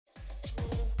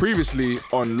Previously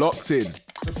on Locked In.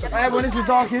 Hey everyone, this is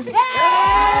Darkest.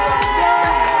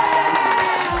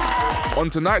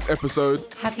 On tonight's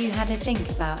episode... Have you had a think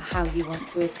about how you want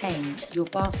to attain your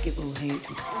basketball hoop?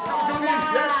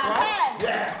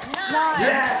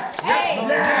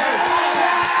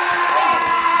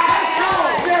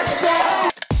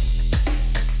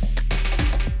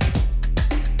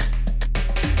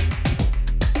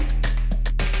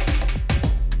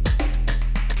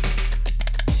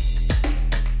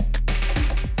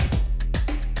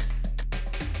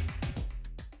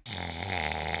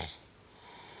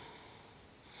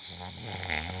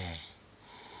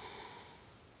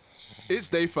 It's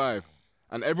day 5,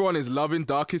 and everyone is loving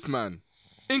Darkest Man,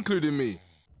 including me.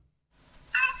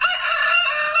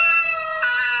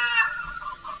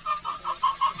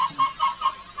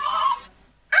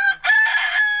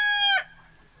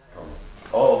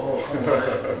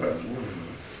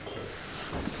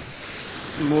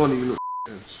 Good morning, you look.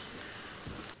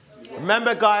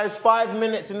 Remember guys, 5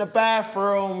 minutes in the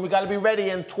bathroom. We gotta be ready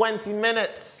in 20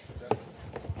 minutes.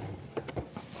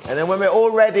 And then when we're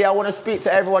all ready, I want to speak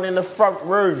to everyone in the front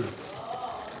room.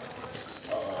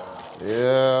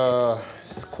 Yeah,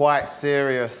 it's quite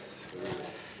serious.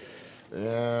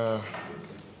 Yeah.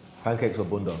 Pancakes or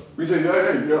bunda? We say,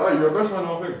 you're a best man,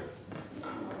 I think.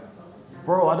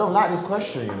 Bro, I don't like this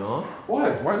question, you know? Why?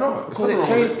 Why not? Because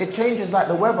it changes like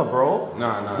the weather, bro.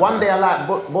 Nah. One day I like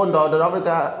bunda, the other day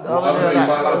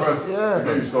I like bread. Yeah.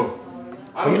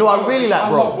 But you know what I really like,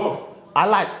 bro?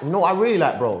 You know what I really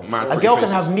like, bro? A girl can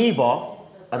have neither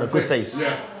and a good face.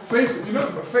 Yeah. Face, you know,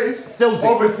 face sells it.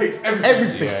 Overtakes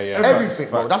everything. Everything,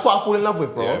 bro. That's what I fall in love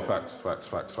with, bro. Yeah, facts. Like,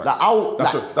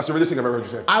 that's the realest thing I've ever heard you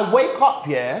say. I wake up,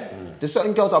 there's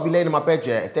certain girls that'll be laying in my bed,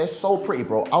 if they're so pretty,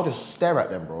 bro, I'll just stare at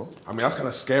them, bro. I mean, that's kind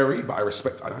of scary, but I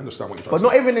understand what you're trying to say. But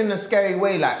not even in a scary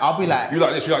way, like, I'll be like... You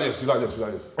like this, you like this, you like this, you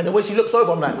like this. And the way she looks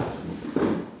over, I'm like...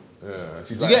 Yeah,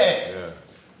 she's like... You get it? Yeah.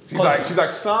 She's like,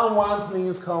 someone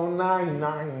please call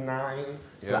 999.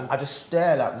 Yeah. Like, I just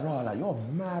stare like, raw, like, you're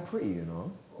mad pretty, you know?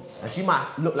 And she might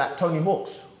look like Tony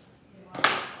Hawk's.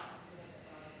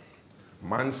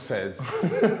 Man said...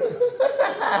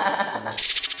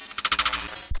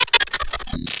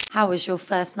 How was your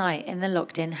first night in the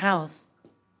locked-in house?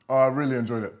 I really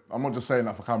enjoyed it. I'm not just saying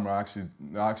that for camera, I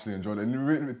actually enjoyed it.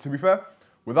 And to be fair,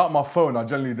 without my phone, I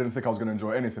generally didn't think I was going to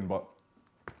enjoy anything, but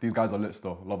these guys are lit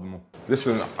still. Love them all.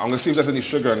 Listen, I'm going to see if there's any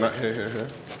sugar in that. Here. You're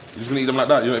just going to eat them like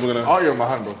that? You're not even going to... I'll eat it in my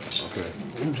hand, bro.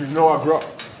 Okay. You know I grew up.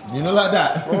 You know like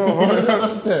that?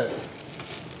 That's it.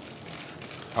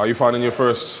 How are you finding your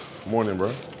first morning,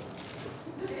 bro?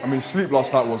 I mean, sleep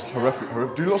last night was horrific.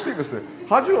 Do you not sleep yesterday?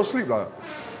 How do you not sleep like that?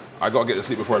 I got to get to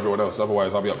sleep before everyone else,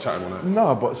 otherwise I'll be up chatting all night.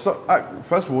 No, but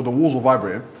first of all, the walls were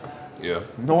vibrating. Yeah.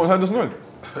 No one heard this noise.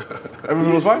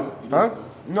 Everything was fine? Huh?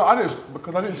 No, I didn't,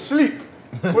 because I didn't sleep.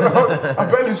 I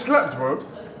barely slept, bro.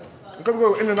 I kept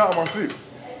going in and out of my sleep.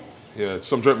 Yeah,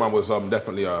 some joke man was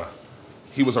definitely,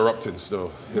 he was erupting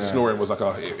still. His snoring was like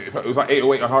it was like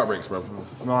 808 heartbreaks, bro.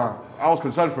 Nah, I was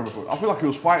concerned for him before. I feel like he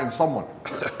was fighting someone.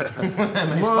 He's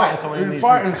He's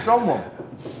fighting someone.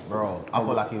 Bro, I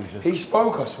feel like he was just... He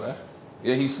spoke, I swear.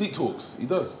 Yeah, he sleep talks. He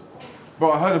does.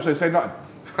 Bro, I heard him say nothing.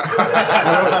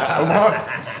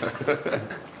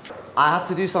 I have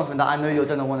to do something that I know you're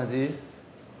gonna want to do.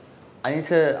 I need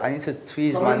to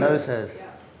tweeze my nose hairs.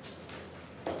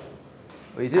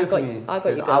 Will you do it for me? I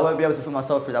got you, girl. I won't be able to put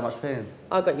myself through that much pain.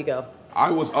 I got you, girl.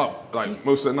 I was up like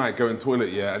most of the night going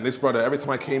toilet, and this brother, every time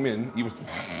I came in, he was...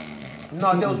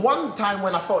 No, there was one time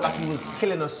when I felt like he was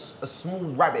killing a small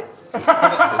rabbit.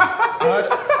 I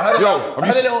heard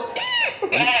a little...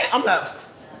 I'm like...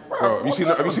 Bro, have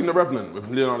you seen The Revenant with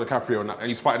Leonardo DiCaprio and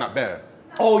he's fighting that bear?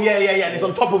 Oh, yeah, and it's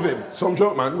on top of him. Some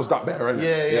joke man was that bear, isn't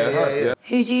it? Yeah.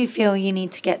 Who do you feel you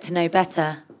need to get to know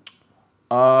better?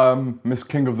 Miss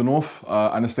King of the North,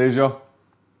 Anastasia,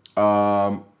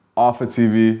 Arthur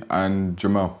TV, and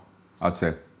Jamel, I'd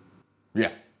say.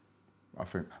 Yeah, I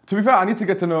think. To be fair, I need to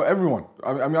get to know everyone.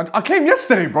 I mean, I came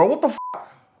yesterday, bro. What the f?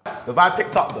 The vibe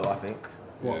picked up, though, I think,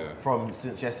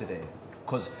 since yesterday.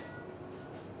 Because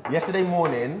yesterday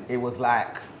morning, it was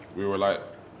like... We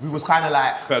was kind of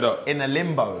like... fed up. In a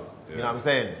limbo. Yeah. You know what I'm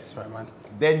saying? Sorry, man.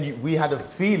 Then we had a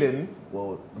feeling,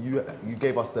 well, you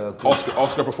gave us the...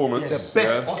 Oscar performance. The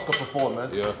best Oscar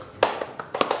performance. Yeah.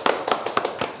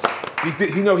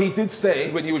 He did say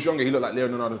when he was younger he looked like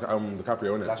Leonardo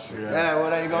DiCaprio, innit? That's true. Yeah, well,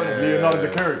 there you go. Leonardo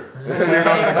DiCaprio.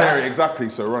 Leonardo DiCaprio, exactly,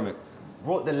 so run it.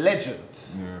 Brought the legend.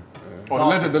 Yeah. Oh,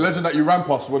 the legend that you ran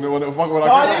past when I I didn't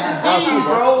see you,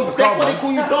 bro. That's why they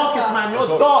call you Darkest Man.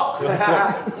 You're dark.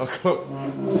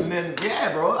 And then,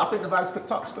 yeah, bro, I think the vibes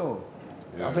picked up still.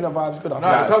 I think that vibe's good. In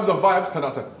terms of vibes, 10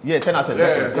 out of 10. Yeah, 10 out of 10.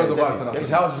 Yeah, in terms of vibes, 10 out of 10. His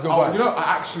house is a good vibe. You know, I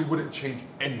actually wouldn't change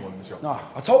anyone in this yard. Nah,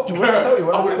 I told you. What did I tell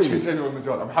you? I wouldn't change anyone in this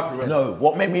yard. I'm happy with it. No,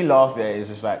 what made me laugh, yeah, is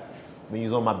just like, when he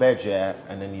was on my bed, yeah,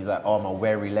 and then he's like, oh, my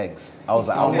weary legs. I was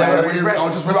like, I'll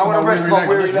just rest my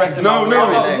weary legs. No,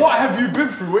 what have you been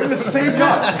through? We're in the same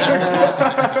yard.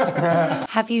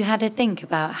 Have you had a think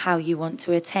about how you want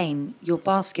to attain your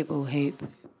basketball hoop?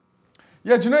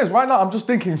 Yeah, do you know this? Right now, I'm just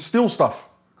thinking still stuff.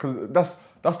 Because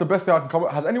that's the best thing I can come up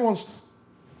with. Has anyone...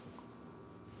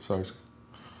 Sorry.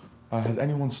 Has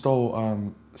anyone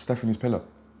stole Stephanie's pillow?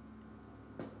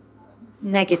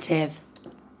 Negative.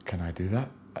 Can I do that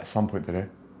at some point today?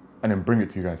 And then bring it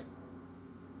to you guys?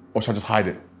 Or should I just hide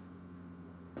it?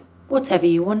 Whatever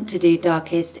you want to do,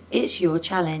 Darkest, it's your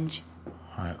challenge.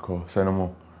 Alright, cool. Say no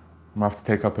more. I'm gonna have to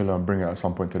take her pillow and bring it at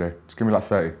some point today. Just give me like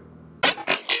 30.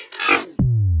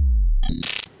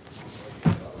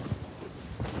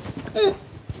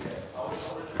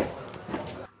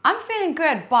 I'm feeling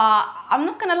good, but I'm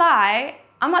not gonna lie,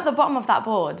 I'm at the bottom of that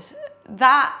board.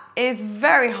 That is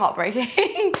very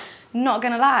heartbreaking. Not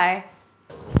gonna lie.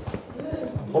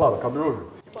 Hold on, can I be real with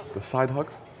you? The side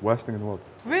hugs, worst thing in the world.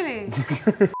 Really?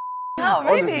 No,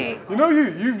 really? Honestly, you know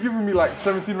you've given me like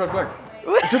 17 red flags.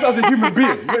 Just as a human being,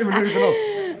 you don't even know anything else.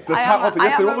 The time after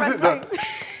yesterday, what was it?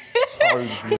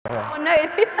 Oh, no.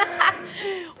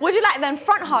 Would you like them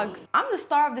front hugs? I'm the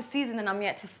star of the season and I'm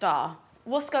yet to star.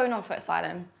 What's going on,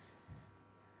 Footasylum?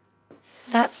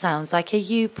 That sounds like a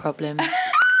you problem.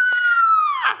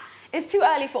 It's too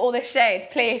early for all this shade,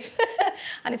 please.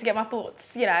 I need to get my thoughts,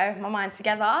 you know, my mind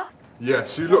together.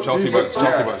 Yes, you look. Chelsea boats.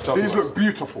 These look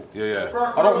beautiful. Yeah.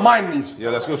 I don't mind these.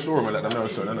 Yeah, let's go showroom and let them know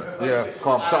soon, innit? Yeah,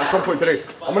 calm. So at some point today,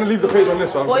 I'm gonna leave the page on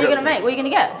this. So what are you gonna make? What are you gonna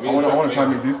get? I wanna try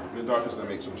and make these. Me and Dark is gonna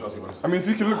make some Chelsea boats. I mean, if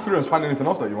you can look through and find anything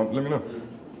else that you want, let me know.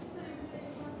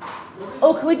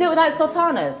 Oh, can we do it without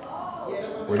sultanas?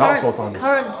 Without sultanas?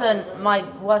 Currants are my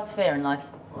worst fear in life.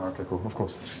 Okay, cool. Of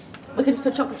course. We could just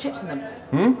put chocolate chips in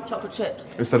them. Chocolate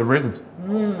chips. Instead of raisins.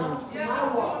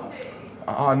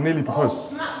 I nearly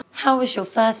proposed. How was your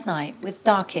first night with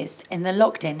Darkest in the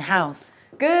locked-in house?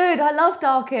 Good, I love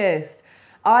Darkest.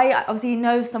 I obviously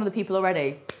know some of the people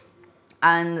already.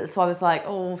 And so I was like,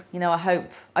 oh, you know,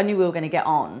 I knew we were going to get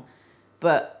on.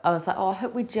 But I was like, oh, I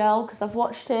hope we gel because I've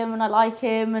watched him and I like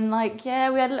him. And like, yeah,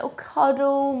 we had a little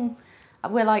cuddle.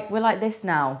 We're like this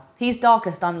now. He's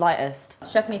darkest, I'm lightest.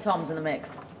 Stephanie Tom's in the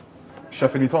mix.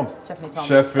 Stephanie Tom's? Stephanie Tom's.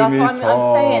 Stephanie That's what I'm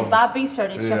Tom's. saying. Bad Bistro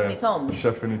needs Stephanie Tom's.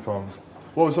 Stephanie Tom's.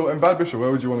 Well, so in Bad Bishop, where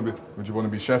would you want to be? Would you want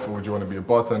to be chef or would you want to be a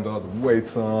bartender, the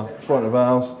waiter, front of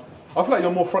house? I feel like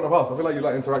you're more front of house. I feel like you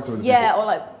like interacting with people. Or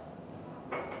like,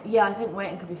 yeah, I think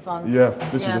waiting could be fun. Yeah,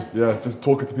 just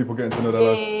talking to people, getting to know their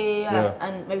lives. Yeah,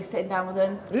 and maybe sitting down with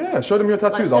them. Yeah, show them your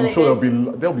tattoos. I'm sure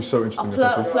they'll be so interested in your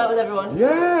tattoos. Flirt with everyone.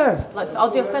 Yeah. Like,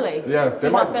 I'll do a Philly. Yeah, they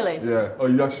might. Philly. Yeah. Oh,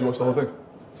 you actually watched the whole thing.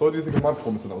 So what do you think of my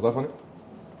performance in that? Was that funny?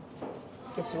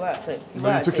 Yes, you were actually.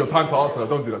 You took your time to answer that.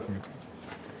 Don't do that to me.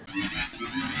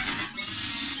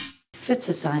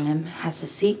 Footasylum has a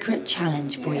secret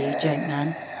challenge for you,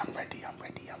 JOKEMAN. I'm ready.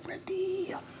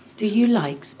 Do you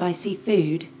like spicy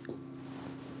food?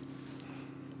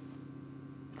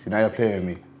 See, now you're playing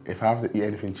with me. If I have to eat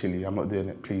anything chili, I'm not doing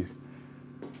it, please.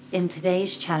 In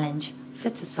today's challenge,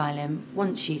 Footasylum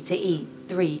wants you to eat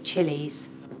 3 chilies.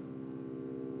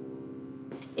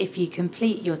 If you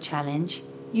complete your challenge,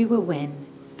 you will win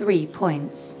 3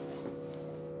 points.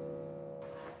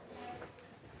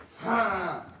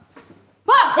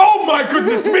 Oh my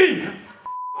goodness me!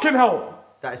 Can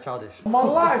help. That is childish. My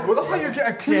life, well, that's how you get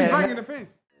a clean bang in the face.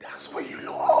 That's what you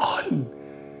lot on.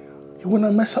 You want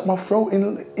to mess up my throat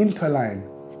in interline.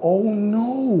 Oh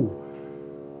no.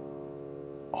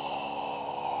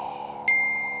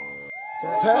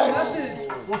 Text.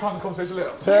 We'll have this conversation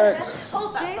later. Text.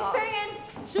 Hold that.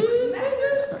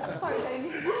 Sorry, baby.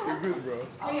 Good, bro.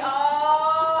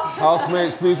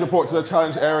 Housemates, please report to the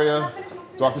challenge area.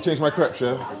 Do I have to change my crepe,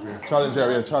 chef? Challenge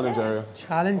area. Challenge area.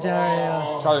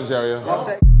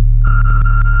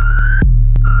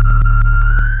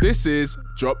 This is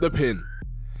Drop the Pin.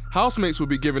 Housemates will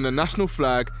be given a national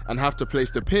flag and have to place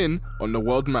the pin on the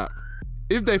world map.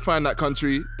 If they find that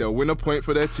country, they'll win a point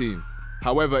for their team.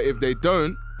 However, if they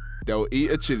don't, they'll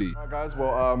eat a chili. Alright guys,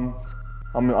 well,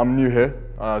 I'm new here.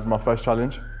 It's my first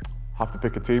challenge. Have to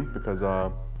pick a team because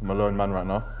I'm a lone man right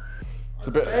now. It's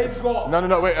a bit. Hey, Scott. No,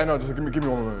 wait, no, just give me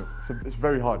one moment. It's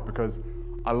very hard because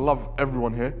I love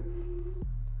everyone here,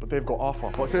 but they've got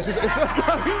Arthur. But it's I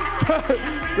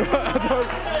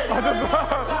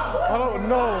don't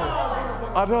know.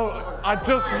 I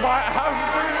just might have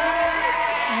to.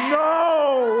 No!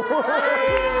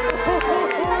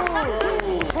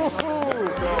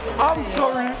 I'm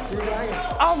sorry.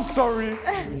 I'm sorry.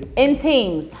 In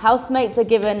teams, housemates are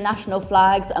given national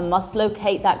flags and must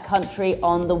locate that country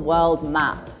on the world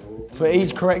map. For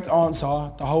each correct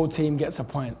answer, the whole team gets a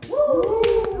point.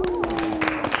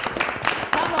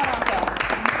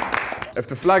 If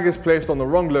the flag is placed on the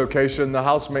wrong location, the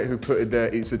housemate who put it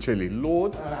there eats a chili.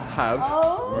 Lord, have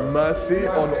mercy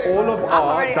on all of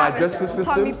our digestive systems.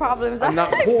 Tummy problems. And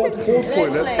that poor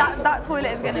toilet. That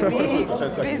toilet is going to be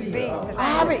busy. I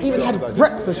haven't even had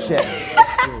breakfast yet.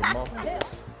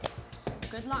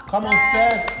 Good luck. Come on,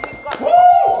 Steph.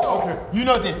 Okay. You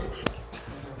know this.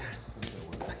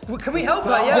 Well, can we help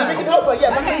her? Yeah, we can help her.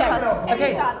 Yeah,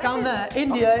 okay, down there,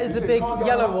 India is the big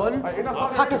yellow one.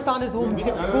 Pakistan is the one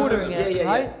bordering it,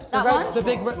 right? That one? The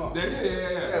big. No,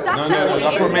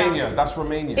 that's Romania. That's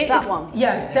Romania. That one.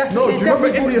 Yeah, definitely. No, do you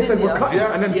remember India said we're cutting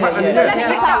and then So let's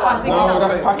pick that one. No,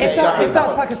 that's Pakistan. If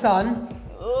that's Pakistan,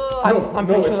 I'm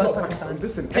pretty sure that's Pakistan.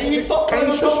 Listen, Can you stop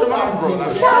your mouth, bro?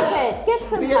 Okay, get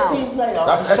some Be a help. team player.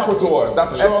 That's Ecuador.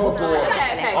 That's Ecuador.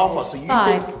 Arthur, so you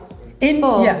 5, In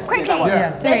 4, yeah. Quickly.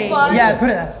 Yeah. 3, one. Yeah, put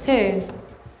it there. 2,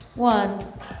 1.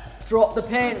 Drop the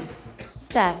pin.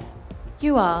 Steph,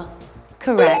 you are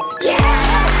correct.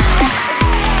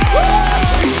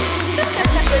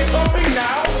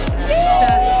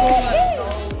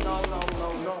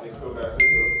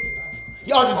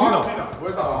 Yeah, Argentina.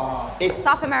 Where's that? It's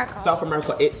South America. South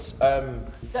America. It's Don't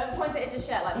point it just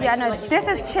yet. Like, Yeah, no, this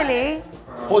is Chile.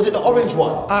 or is it the orange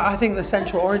one? I think the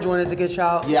central orange one is a good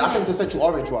shout. Yeah, I think it's the central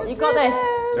orange one. You got this.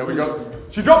 There we go.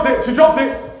 She dropped it. She dropped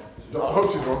it. I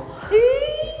hope she's wrong.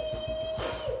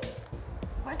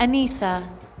 Anissa,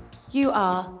 you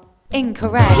are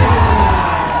incorrect.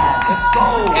 Let's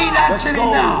go. Eat that chili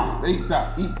now. Eat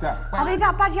that. Eat that. Are they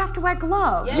that bad you have to wear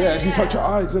gloves? Yeah, if you touch your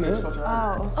eyes, innit?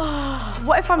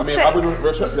 What if I'm I mean, sick? I would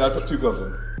respectfully, I put 2 gloves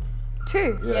on.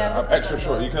 2? Yeah, I'm extra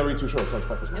short. You can have really 2 short. Just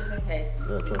in case.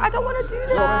 Yeah, try. I don't want to do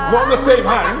that. Not on the same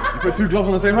hand. You put 2 gloves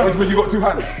on the same hand? Which means you got 2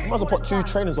 hands. You might as well put 2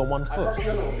 trainers on 1 foot. Eat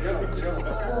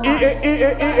it, eat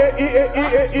it, eat it, eat it, eat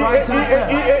it, eat it,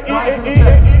 eat it, eat it, eat it, eat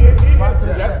it.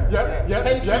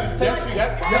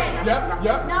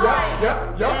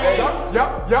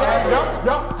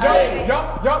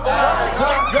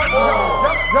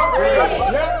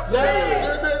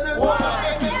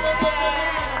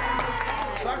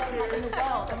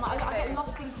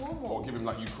 Or give him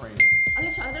like Ukraine.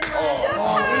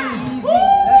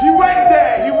 He went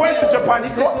there. He went to Japan. He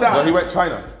got that. No, he went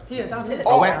China. Yeah,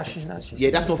 Yeah,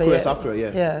 that's North Korea, South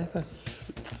Korea. Yeah. Okay.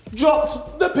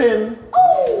 Dropped the pin.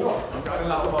 Oh,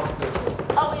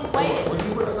 he's waiting.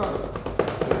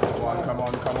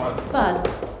 Come on.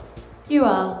 Spuds, you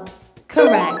are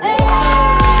correct.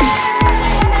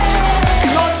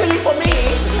 Not chili for me.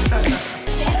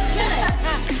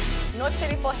 No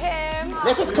chili for him.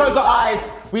 Let's just close our eyes.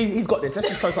 He's got this. Let's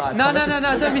just close our eyes. No.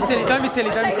 Don't be silly. Don't be silly.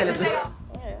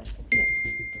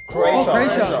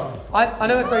 Croatia. I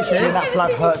know what Croatia is. That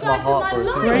flag hurts my heart, bro.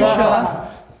 Croatia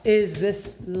is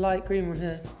this light green one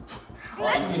here.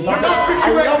 I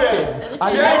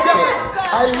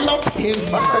love him.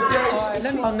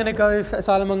 I'm gonna go for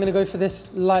Asylum. I'm gonna go for this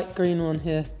light green one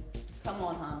here. Come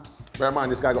on, huh? Bear in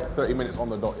mind, this guy got 30 minutes on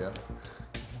the dot, yeah?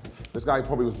 This guy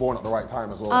probably was born at the right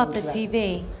time as well. Arthur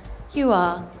TV, you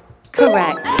are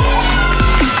correct.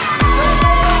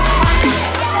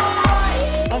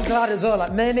 I'm glad as well.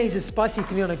 Like mayonnaise is spicy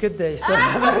to me on a good day. So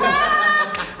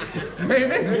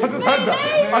Mayonnaise? I just had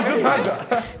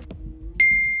that.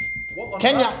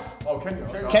 Kenya. Oh,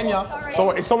 Kenya. Kenya.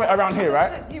 So it's somewhere around here,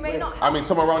 right? You may not have. I mean,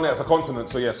 somewhere around there, it's a continent,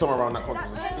 so yeah, somewhere around that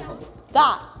continent.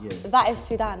 That is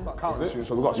Sudan. Is it?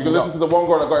 So you can listen to the one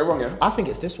girl that got it wrong, yeah? I think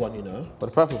it's this one, you know. But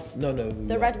the purple. No.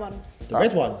 The red one. The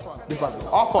red one.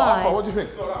 Arthur, what do you think?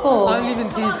 4, I'm leaving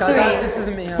to these guys. 3, This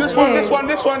isn't me. This one. 1.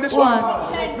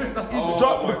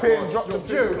 Drop the pin. Drop the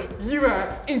joke. You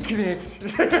are incorrect.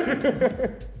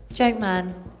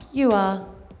 Jokeman, you are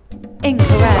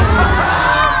incorrect.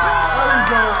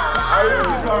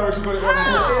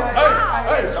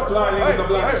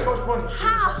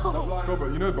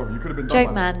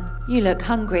 Jokeman, you look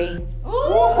hungry.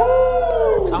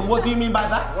 And what do you mean by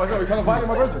that? We're trying to fight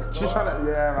my brother. She's trying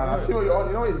to. Yeah, man. I see what you're on.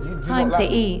 You know, you do Time not to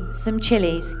like eat some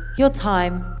chilies. Your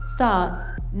time starts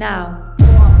now.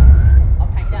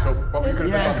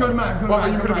 Yeah, good man.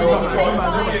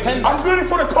 I'm doing it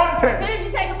for the content. As soon as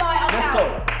you take a bite, Let's go.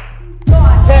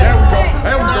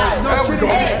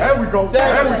 There we go.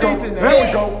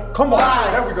 Come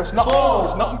on. There we go. It's not.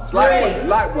 It's not.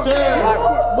 Light work.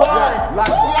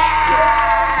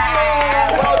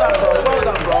 Well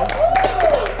done, bro.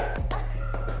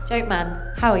 Jokeman,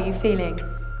 how are you feeling?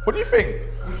 What do you think?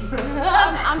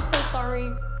 I'm so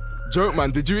sorry.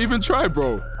 Jokeman, did you even try,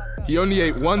 bro? He only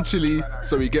ate 1 chili,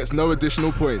 so he gets no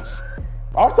additional points.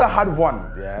 After I had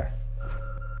one, yeah,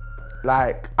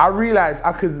 like, I realized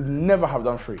I could never have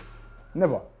done 3.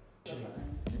 Never.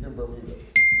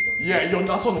 Yeah,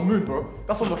 that's on the moon, bro.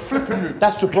 That's on the flipping moon.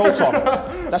 That's Gibraltar.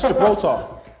 That's Gibraltar.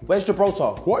 Where's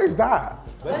Gibraltar? What is that?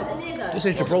 This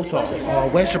is Gibraltar. Oh,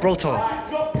 where's Gibraltar?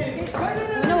 Do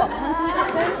you know what continent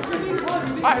that's in?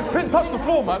 His pin touched the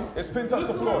floor, man. His pin touched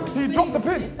the floor. He dropped the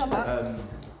pin. Ibiza in that.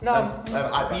 That's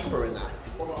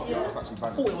actually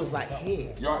bad. I thought it was like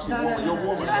here. You're actually warmer. You're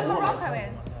warmer. Do you know where Morocco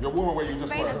is? You're warmer where you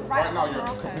just Spain were. is Right now, you're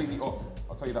Morocco. completely off.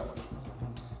 I'll tell you that much.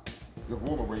 You're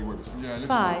warmer where you were. Yeah,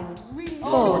 5,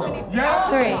 4, 3,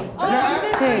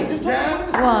 2,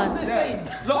 1.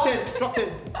 Locked in.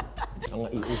 I'm gonna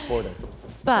eat all 4 of them.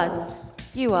 Spuds,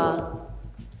 you are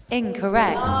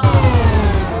incorrect.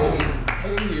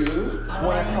 Hey you,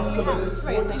 wanna have some of this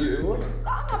for you?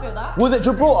 I'm happy with that. Was it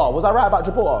Gibraltar? Was I right about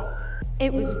Gibraltar?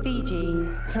 It was Fiji.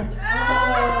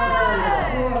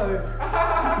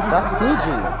 That's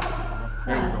Fiji.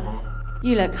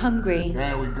 You look hungry.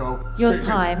 There we go. Your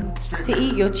time to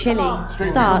eat your chili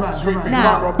starts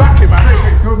now. Back it,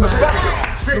 man.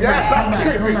 Straight face.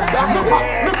 Look up.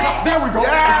 There we go.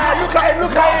 Yeah, look at him.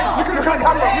 Look at the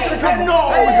camera. Look at the camera. No.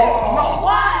 There we go. It's not.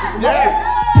 Yeah.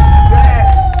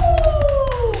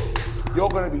 You're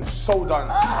gonna be so done.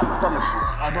 I promise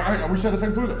you. We share the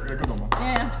same toilet. Yeah, good one, man.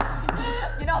 Yeah.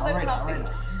 You're not looking last week.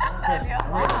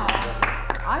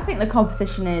 I think the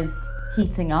competition is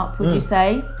heating up, would you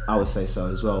say? I would say so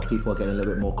as well. People are getting a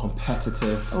little bit more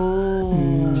competitive.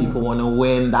 People want to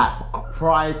win that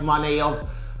prize money of.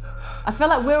 I feel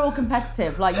like we're all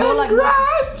competitive. Like you're like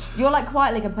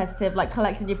quietly competitive, like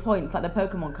collecting your points like the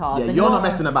Pokemon cards. Yeah, and you're not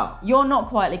messing about. You're not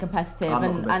quietly competitive, I'm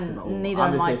not and competitive at all. neither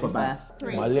I'm am I. just here for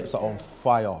To My lips are on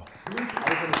fire.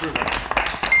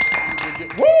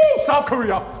 Woo! South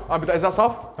Korea. Is that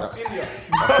South? That's India.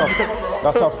 That's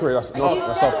South Korea. That's South Korea.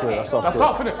 That's South Korea. That's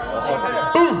South, innit? That's South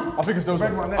Korea. Boom! I think it's those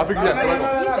ones. I think yes.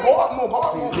 Go up more. I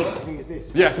think it's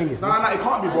this. Yeah. I think it's this. No, it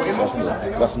can't be, bro. It must be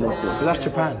something else. That's North Korea. That's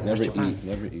Japan. Never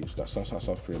eat. That's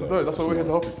South Korea. No, that's why we're here to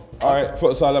help you. All right,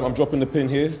 Footasylum, I'm dropping the pin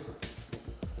here.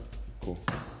 Cool.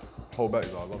 Hold back,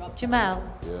 I love Jamal,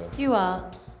 you are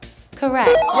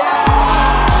correct.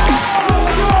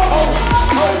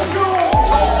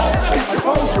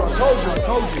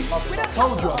 I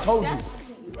told you. You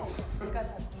guys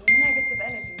have negative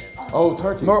energy. Oh,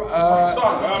 Turkey. No,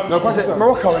 Pakistan.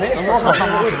 Morocco, innit? It's Morocco.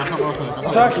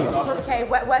 Turkey. Okay,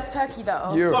 where's Turkey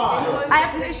though? Europe. I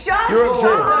have to shut. Europe's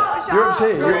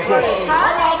here. Europe's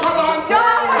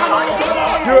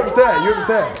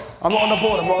there. I'm not on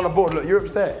the board. Look,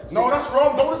 Europe's there. No, that's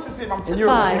wrong. Don't listen to him. I'm in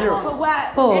Europe. It's in Europe. But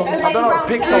where? 4, I don't know.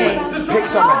 Pick somewhere. 2, 1.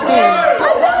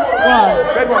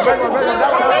 Red one.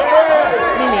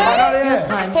 Lily, your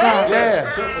time's up. Yeah.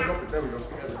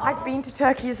 I've been to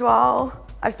Turkey as well.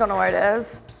 I just don't know where it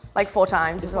is. Like 4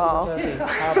 times as well.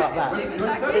 How about that?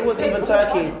 It wasn't even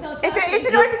Turkey. It's not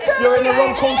even Turkey. You're in the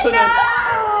wrong continent.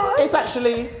 It's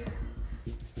actually.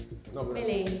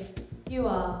 Lily, you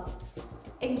are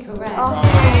incorrect. But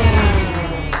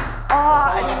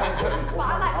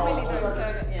I like Millie though, so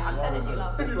yeah, I'm sending you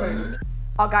love.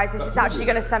 Oh guys, this is actually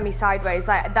gonna send me sideways.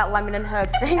 Like that lemon and herb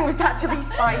thing was actually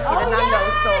spicy. The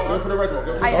Nando's sauce. Go for the red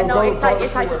one. I know it's like.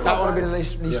 That would have been the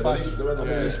least spicy. The red one.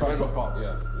 Yeah, least spicy.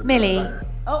 Yeah. Millie,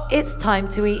 it's time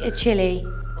to eat a chili.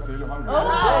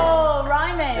 Oh,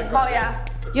 rhyming. Oh yeah.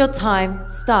 Your time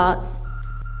starts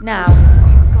now.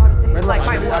 God, this is like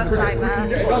my worst nightmare.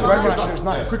 Red one actually was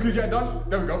nice. Quickly get it done.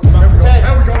 There we go.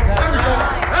 There we go.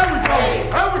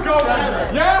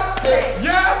 Yeah. 6.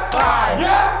 Yeah. 5.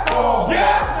 Yeah. 4.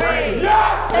 Yeah. 3.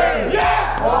 Yeah. 2.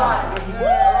 Yeah. 1.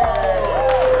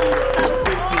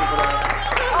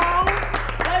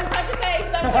 Don't touch your face.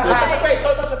 Don't touch your face.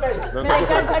 Don't touch your face.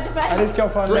 I just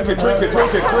can't find Drink it. Drink it. Down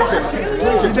it.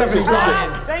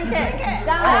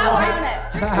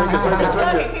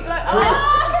 Keep going.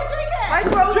 Oh, drink it. My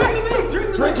throat's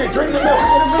Drink it. Drink the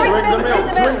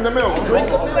milk. Drink the milk.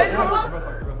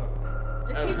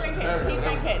 Just keep drinking. Keep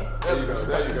drinking. There you go.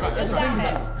 Just drink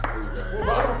it.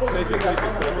 Take it.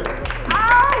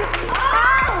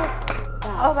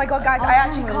 Oh my God, guys, I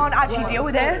actually can't actually deal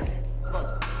with this.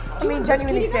 I mean,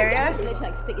 genuinely serious. Literally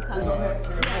like stick your tongue in.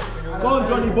 Go on,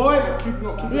 Johnny boy.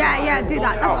 Yeah, do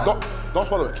that. That's No, don't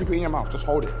swallow it. Keep it in your mouth. Just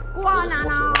hold it. Go on,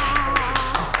 Nana.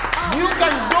 You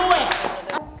can do it.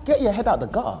 Get your head out the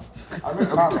gutter. I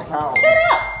meant about a cow. Shut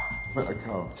up. I meant a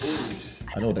cow.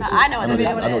 I know this. I know what this is. I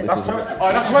know this. Oh,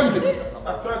 that's Wembley.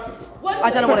 That's Turkey. I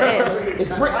don't know what it is. It's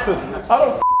Brixton. That's the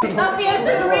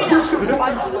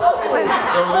O2 Arena.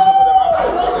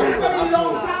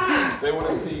 They want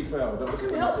to see you fail. Don't listen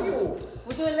to them at all.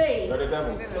 We'll do a lead. They're the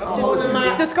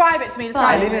devil. Describe it to me.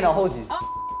 I lean in, I'll hold you.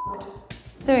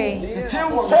 3, 2,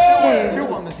 1.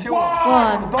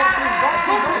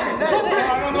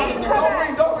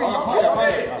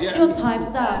 Your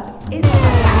time's up. It's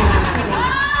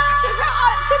time.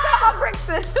 She put on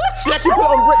Brixton. She actually put it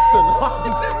on Brixton.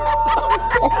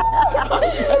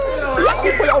 She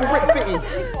actually put it on Brick City.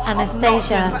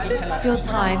 Anastasia, your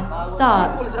time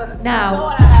starts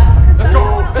now. Let's go.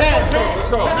 10. Let's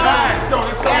go. 9. Let's go.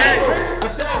 Let's go. 8.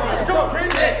 7. Let's go.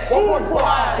 6.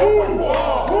 1.5.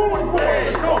 1.4.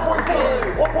 Let's go.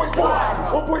 1.4.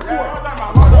 1.4.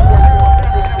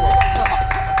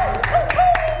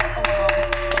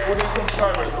 Order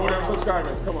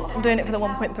subscribers. Come on. I'm doing it for the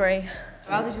 1.3.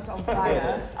 Rather just on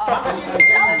fire.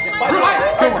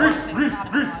 Greece.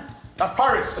 That's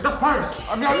Paris.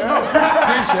 I mean, no.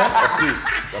 Greece, yeah? That's Greece.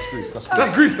 That's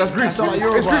Greece. It's Greece. No,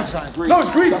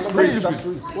 it's Greece. That's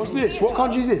Greece. What's this? What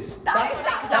country is this?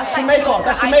 That's Jamaica.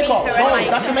 That's Jamaica.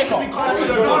 That's Jamaica.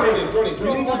 Johnny.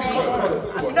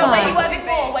 No, where you were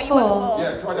before. 4,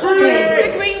 Yeah, try that.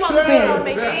 3, The green one,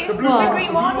 maybe. The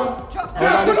green one. Drop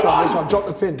This one. Drop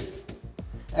the pin.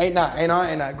 Ain't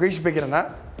that. Greece is bigger than that.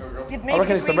 I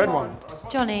reckon it's the red one.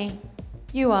 Johnny,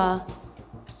 you are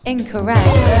incorrect.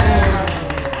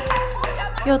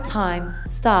 Your time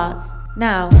starts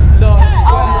now. Let's go,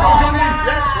 Johnny.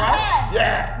 Yes, right?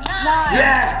 Yeah.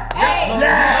 9, 8,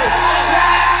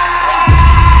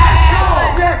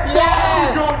 Yes.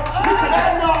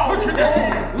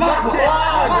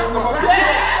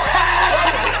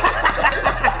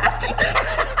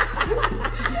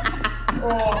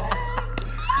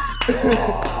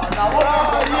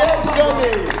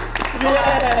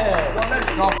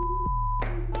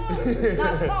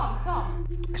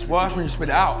 It's worse when you spit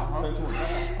it out.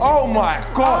 Oh my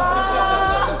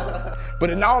God. But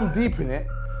then now I'm deep in it.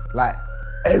 Like,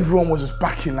 everyone was just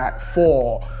backing like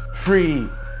 4, 3, and it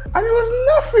was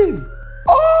nothing.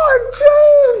 Oh, I'm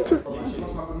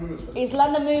jammed. He's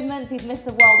London Movements, he's Mr.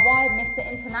 Worldwide, Mr.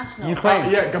 International. Ukraine.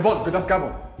 Yeah, Gabon. That's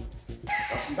Gabon.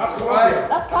 That's Colombia.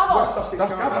 That's Cabo.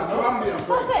 That's Colombia.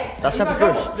 Sussex. That's Shepherd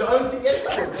Bush.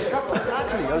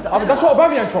 That's what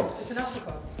Aubameyang's from.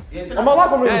 On my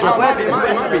life, I'm really It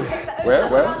might be. Where?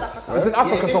 It's in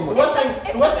Africa somewhere. No, don't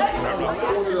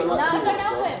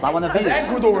help him. Like one of There's these.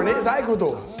 Ecuador in it. Is that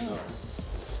Ecuador?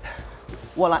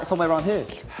 What, like somewhere around here?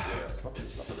 Slap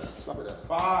it there.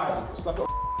 5. Slap it.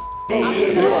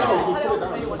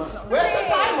 Where's the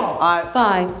timer?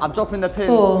 5, I'm dropping the pin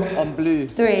 4, on blue.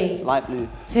 3, Light blue.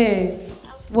 2,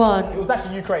 1. It was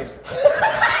actually Ukraine.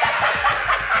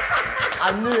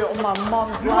 I knew it on my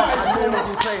mum's life. I knew it was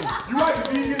Ukraine.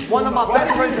 One of my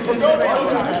best friends is from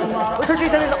Ukraine. Because he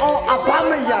said it's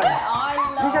Aubameyang.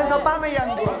 He says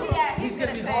Aubameyang. He's going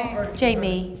to be home.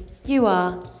 Jamie, you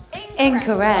are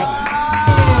incorrect.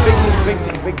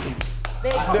 Big team. Do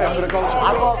it for the culture.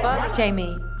 I got that.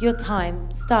 Jamie, your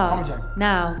time starts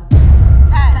now. 10.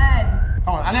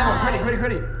 Come on, and everyone,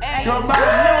 ready. 8. Go man.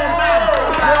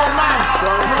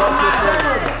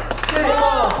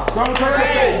 Don't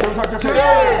touch your face. 2,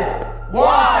 1.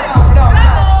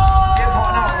 It's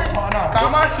hot now.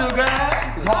 Come on, sugar.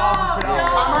 It's hot after spit out.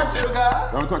 Come on, sugar.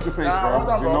 Don't touch your face, bro.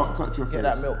 Do not touch your face. Get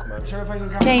that milk, man. Show your face on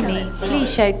camera. Jamie,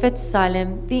 please show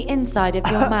Footasylum the inside of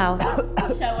your mouth.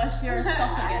 Show us your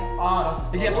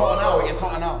esophagus. It gets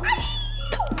hotter now.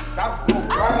 That's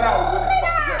right now.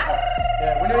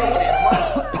 Yeah, when you're eating it, it's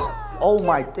mine. Oh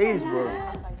my days, bro.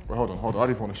 Wait, hold on. I don't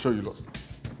even want to show you lots.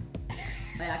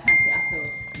 Wait, I can't see at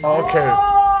all. Okay. I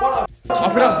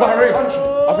think that's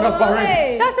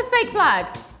Bahrain. That's a fake flag.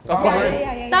 That's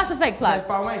Bahrain. That's a fake flag.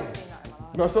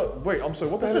 No, it's not. Wait, I'm sorry.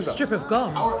 What the hell That's a is that? strip of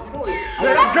gum.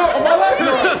 Yeah, that's gum. On my life, it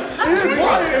is.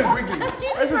 What it is, Wiggly? That's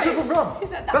juicy It's a strip of gum.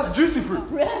 That's juicy fruit.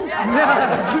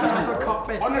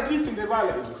 On the cheating, they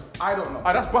violated you. I don't know.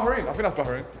 That's Bahrain. I think that's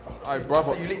Bahrain. Aye,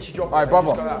 brother. You literally drop it. Aye,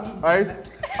 brother.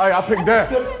 Aye, I picked there.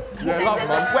 Yeah, love,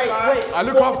 man. Wait. I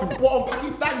look after me. What, on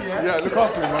Pakistan, yeah? Yeah, look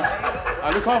after me, man.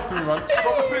 Look after me, man.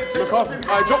 Look after me.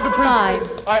 I dropped the pin.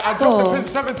 5, I dropped the pin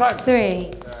 7 times.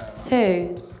 3,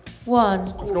 2, 1.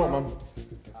 Let's go, man.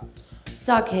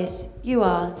 Douglas, you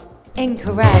are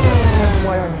incorrect.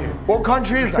 What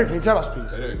country is that? Can you tell us,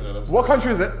 please? What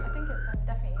country is it? I think it's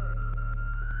definitely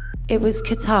It was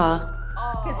Qatar.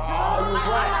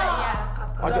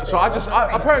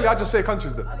 Apparently I just say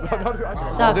countries then.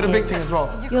 Do the big thing as well.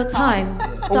 Your time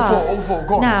All starts four,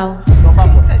 go on. now.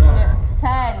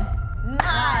 10,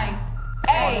 9,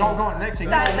 8. Go on, next thing.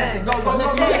 7, Go. 6, 5,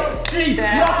 4, 3,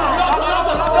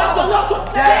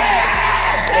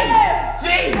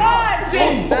 2, 1.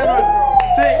 7,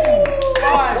 6.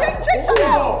 Drink some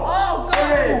milk. Oh,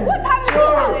 God. What time is he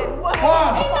having?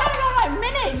 He's having on like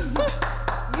minutes.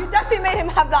 You definitely made him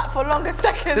have that for longer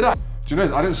seconds. Did I? Do you know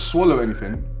this? I didn't swallow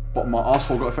anything, but my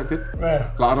asshole got affected.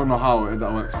 Yeah. Like, I don't know how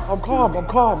that works. I'm calm. I'm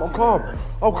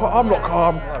not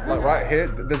calm. Like right here,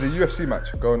 there's a UFC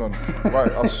match going on.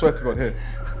 Right, I swear to God, here.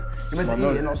 You meant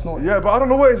to eat it, not snort. Yeah, but I don't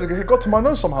know what it is. It got to my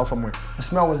nose somehow, somewhere. The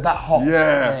smell was that hot.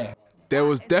 Yeah. There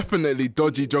was definitely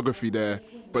dodgy geography there,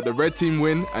 but the red team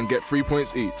win and get 3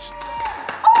 points each.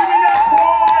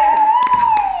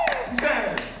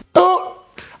 Oh,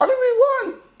 I think we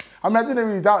won. I mean, I didn't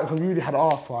really doubt it because we really had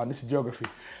our fun. This is geography.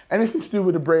 Anything to do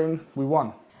with the brain, we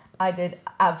won. I did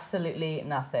absolutely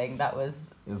nothing. That was...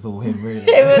 It was all him, really.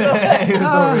 It was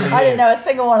all him. I didn't know a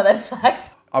single one of those flags.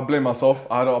 I blame myself.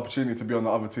 I had an opportunity to be on the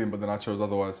other team, but then I chose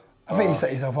otherwise. I think you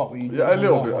set yourself up when you did. Yeah, a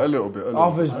little bit.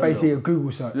 Arthur's basically a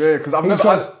Google search. Yeah, because I've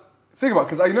never... Think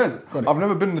about it, because you know, I've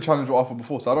never been in the challenge with Arthur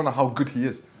before, so I don't know how good he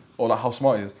is, or like how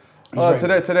smart he is.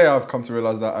 Today I've come to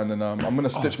realise that, and then I'm going to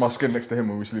stitch my skin next to him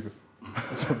when we sleep.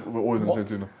 So we're always in the same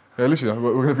team now. Yeah, literally,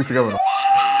 we're going to be together now.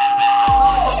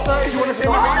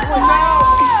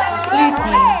 Blue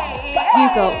team, you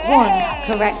got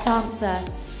 1 correct answer.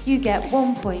 You get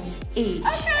 1 point each.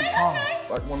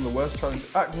 Like one of the worst challenges.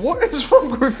 What is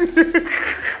wrong with you?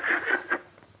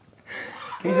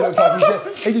 He looks like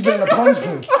he's just been in a plunge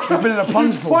pool. He's been in a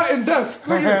plunge pool. Fighting death.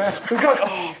 This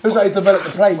guy, looks like he's developed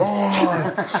the plague.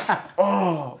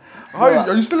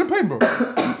 Are you still in pain, bro?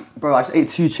 Bro, I just ate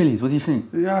 2 chilies. What do you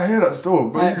think? Yeah, I hear that still.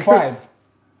 But I ate 5.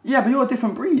 Yeah, but you're a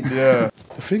different breed. Yeah.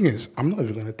 The thing is, I'm not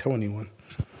even going to tell anyone.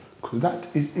 Because that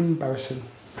is embarrassing.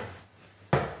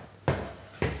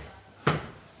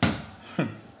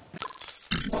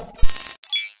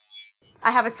 I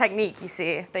have a technique, you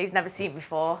see, that he's never seen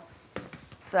before.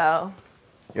 So,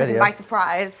 took him by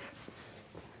surprise.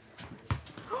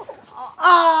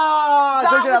 Ah!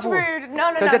 That was rude.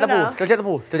 No. Go get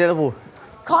the ball.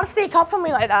 Can't sneak up on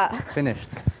me like that.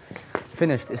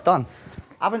 Finished. It's done.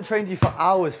 I haven't trained you for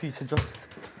hours for you to just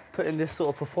put in this sort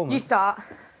of performance. You start.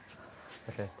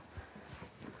 Okay.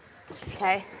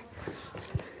 Okay.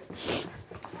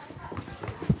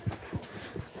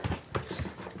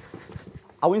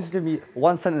 I want you to give me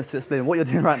 1 sentence to explain what you're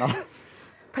doing right now.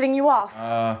 Putting you off.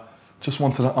 Just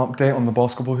wanted an update on the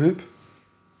basketball hoop.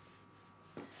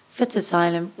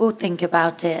 Footasylum, we'll think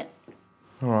about it.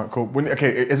 All right, cool.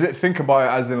 Okay, is it think about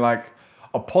it as in like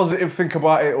a positive think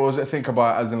about it, or is it think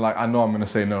about it as in like, I know I'm going to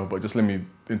say no, but just let me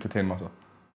entertain myself?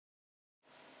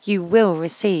 You will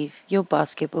receive your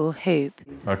basketball hoop.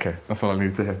 Okay, that's all I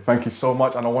needed to hear. Thank you so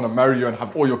much, and I want to marry you and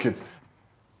have all your kids.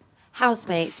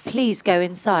 Housemates, please go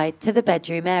inside to the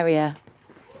bedroom area.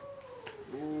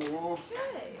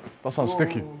 That sounds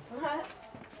sticky.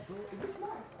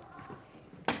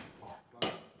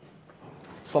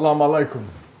 Salam alaikum.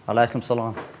 Alaikum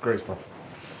salam. Great stuff.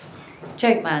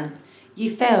 JOKEMAN, you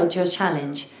failed your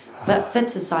challenge, but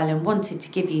Footasylum wanted to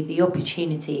give you the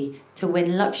opportunity to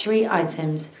win luxury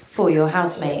items for your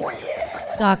housemates.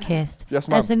 Darkest, yes,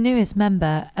 ma'am. As the newest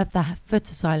member of the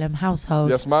Footasylum household,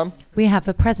 yes, ma'am. We have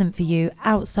a present for you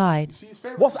outside.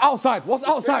 What's outside? What's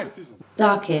outside?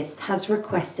 Darkest has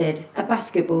requested a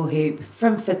basketball hoop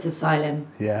from Footasylum.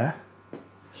 Yeah?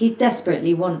 He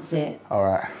desperately wants it. All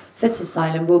right.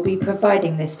 Footasylum will be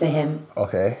providing this for him.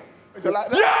 Okay. Is it like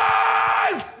that?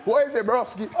 Yes! What is it,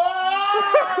 broski?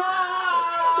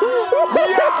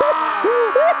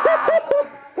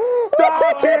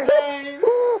 Darkest!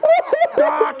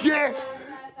 Darkest!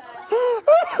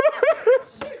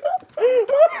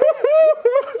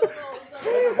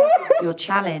 Your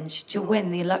challenge to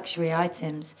win the luxury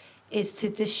items is to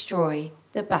destroy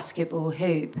the basketball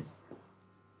hoop.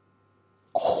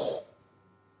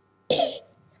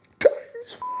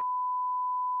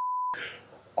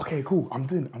 Okay, cool. I'm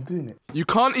doing it. You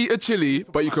can't eat a chili,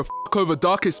 but you can f over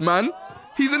Darkest Man.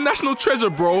 He's a national treasure,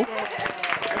 bro.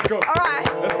 Let's go. All right.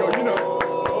 Let's go, you know.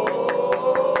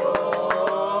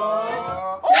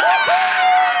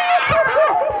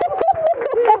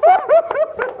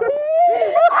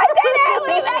 I did it!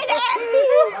 We made it!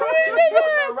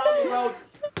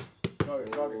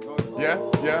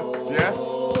 Yeah.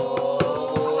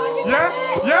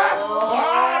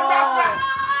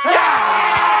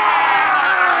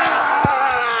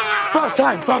 First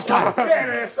time. Get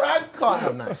it, son. Can't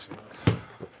have nice things.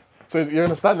 So you're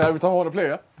gonna stand there every time I want to play,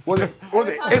 yeah? What is it?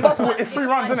 In basketball, it's 3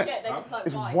 rounds, isn't it?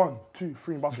 It's 1, 2,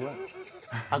 3 in basketball.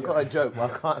 I got a joke, but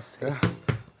I can't say.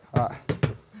 All right.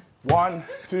 1,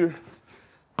 2.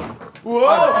 Whoa!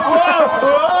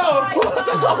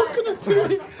 That's what I was gonna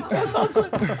do. That's what I was gonna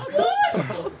do.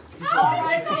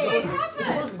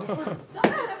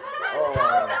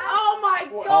 Oh my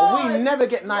God! We never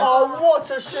get nice. Oh, what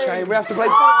a shame. Shame, we have to play.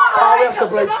 Oh, we have to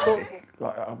play.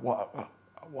 Like,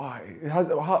 why? It has,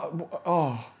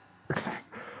 oh.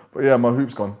 But yeah, my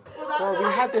hoop's gone. Bro, we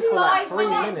had this for like 3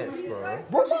 minutes, bro.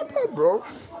 Bro, my bad, bro.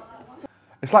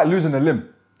 It's like losing a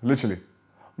limb, literally.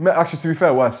 Actually, to be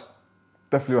fair, worse.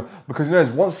 Definitely worse. Because you know,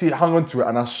 once he hung onto it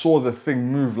and I saw the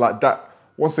thing move like that,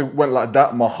 once it went like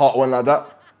that, my heart went like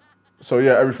that. So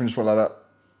yeah, everything just went like that.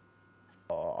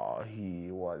 Oh,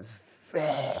 he was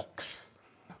vexed.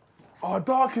 Oh,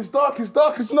 Darkest,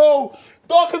 no.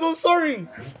 Darkest, I'm sorry.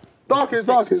 Darkest.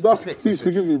 Please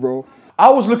forgive me, bro. I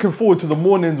was looking forward to the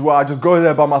mornings where I just go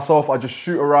there by myself, I just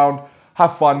shoot around,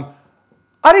 have fun.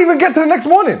 I didn't even get to the next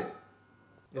morning.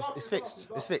 It's fixed.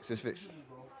 It's fixed. It's fixed.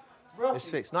 It's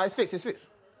fixed. No, it's fixed.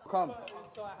 Come.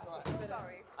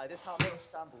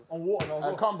 On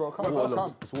water, come, bro. Come.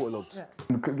 It's waterlogged. Yeah.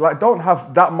 Like, don't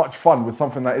have that much fun with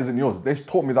something that isn't yours. They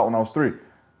taught me that when I was 3.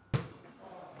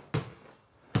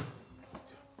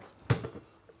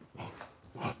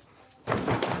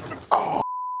 Oh.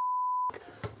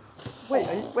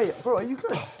 Wait, bro, are you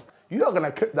good? You're not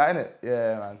gonna clip that, innit?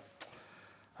 Yeah, man.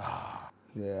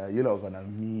 Yeah, you're not gonna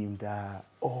meme that.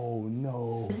 Oh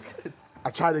no. I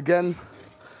tried again,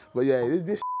 but yeah,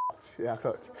 this yeah, I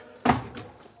cooked.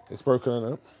 It's broken,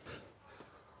 innit?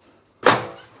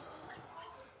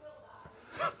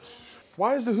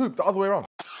 Why is the hoop the other way around?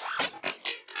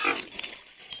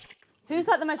 Who's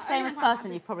like the most famous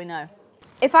person you probably know?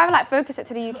 If I like focus it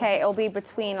to the UK, it'll be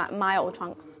between like Maya or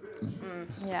Chunks.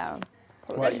 Yeah.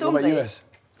 What about US?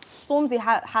 Stormzy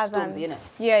has Stormzy, innit?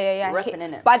 Yeah. Repping,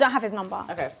 innit? But I don't have his number.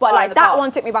 Okay. But like that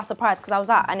one took me by surprise because I was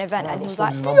at an event and he was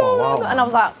like, wow. and I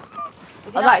was like,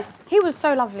 nice? He was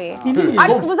so lovely. Dude, I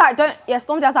just was like,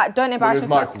 Stormzy, I was like, don't embarrass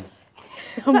yourself.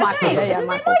 Michael. Yeah,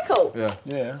 Michael.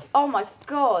 Yeah. Oh my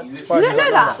God. You don't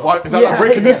know that? Why, is that like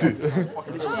breaking this? What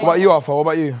about you, Alpha? What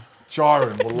about you?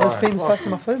 Jarring, Most wallahi. famous person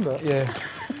on my phone, but Yeah.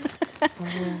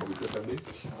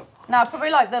 No, probably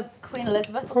like the Queen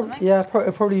Elizabeth or something. yeah,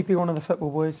 it'll probably be one of the football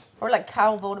boys. Or like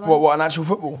Carol Vorderman. What, an actual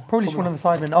football? Probably just one of the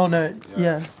sidemen. Oh no,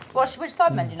 yeah. Which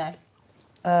sidemen do you know?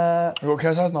 You got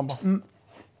KSI's number?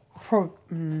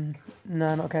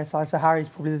 No, not KSI. So Harry's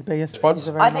probably the biggest. Spuds?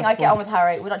 I think I get on with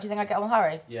Harry. Do you think I get on with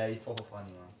Harry? Yeah, he's proper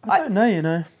funny, man. I don't know, you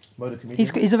know.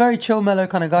 He's a very chill, mellow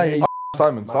kind of guy.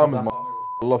 Simon, I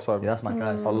love Simon. Yeah, that's my guy.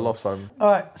 I love Simon. All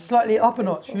right, slightly up a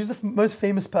notch. Who's the most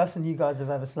famous person you guys have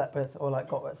ever slept with or like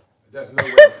got with? There's no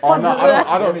way. Oh no,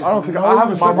 I don't think I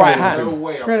haven't slept right with hand. anything. No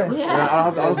way. Really? Yeah, I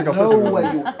don't think I've slept No with way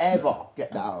anything. you ever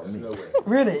get that out of me. No way.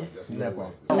 Really?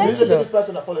 Never. Who's the biggest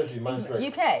person that follows you? Mine's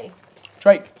Drake. UK?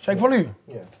 Drake follow you?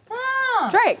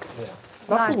 Drake.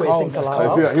 That's the way things are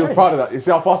You see that? He was proud of that. You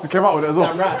see how fast he came out with it as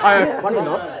well? Funny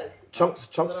enough,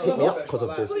 Chunks hit me up because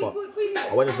of this, but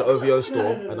I went into the OVO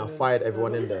store and I fired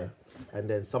everyone in there. And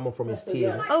then someone from his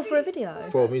team... Oh, for a video?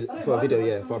 For a video,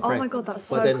 yeah, for a prank. Oh my God, that's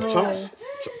so But then cool.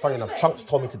 funny enough, Chunks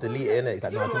told me to delete it, innit? He's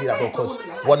like, no, delete that because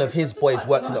one of his boys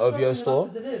worked in the OVO store.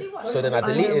 So then I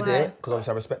deleted it, because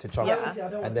obviously I respected Chunks.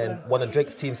 Yeah. And then one of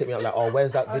Drake's teams hit me up like, oh,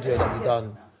 where's that video that you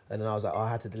done? And then I was like, oh, I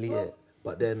had to delete it.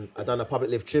 But then I done a public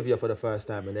live trivia for the first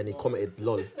time, and then he commented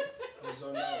lol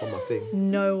on my thing.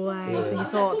 No way. Yeah. So you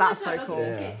thought that's so cool.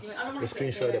 Yeah. The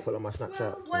screenshot they put on my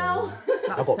Snapchat. Well,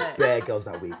 I got bare girls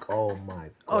that week. Oh my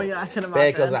God. Oh yeah, I can imagine.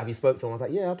 Bare girls that have you spoke to, and I was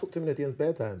like, yeah, I talked to him in the DMs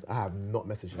bare times. I have not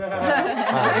messaged this guy.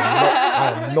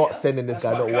 I am not sending this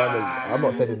guy not one. I'm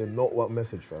not sending him not one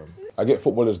message, fam. I get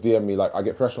footballers DM me, like I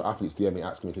get professional athletes DM me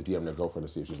asking me to DM their girlfriend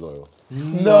to see if she's loyal.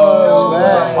 No.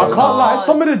 I can't lie.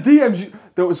 Some of the DMs,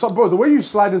 bro, the way you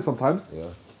slide in sometimes. Yeah.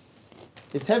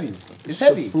 It's heavy. It's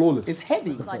heavy. Flawless. It's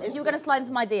heavy. Like, if you were going to slide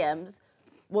into my DMs,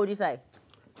 what would you say?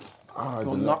 I You're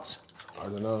don't know. nuts. I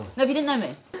don't know. No, if you didn't know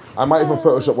me. I might even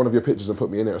Photoshop one of your pictures and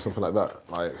put me in it or something like that.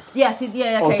 Like. Yes,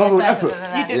 yeah, okay. Oh, some yeah, effort.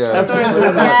 fair. Yeah.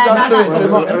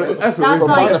 That's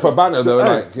like... For banner though,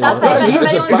 like. You know. That's like if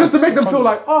anyone... It's just to make them feel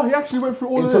like, oh, he actually went through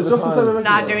all of this just to send a message.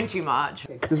 Nah, doing too much.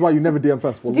 This is why you never DM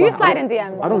first. Do you slide in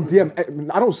DMs? I don't DM.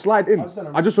 I don't slide in.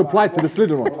 I just reply to the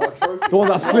slidden ones. The one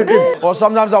that slid in. Or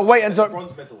sometimes I'll wait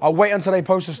until they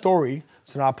post a story,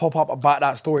 so then I pop up about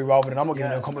that story rather than I'm not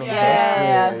giving you a compliment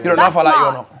first. You don't know if I like you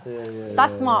or not.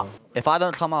 That's smart. If I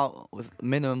don't come out with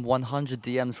minimum 100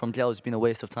 DMs from jail, it's been a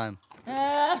waste of time.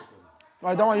 Right,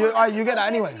 don't worry, you get that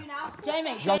anyway.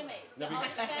 Jamie.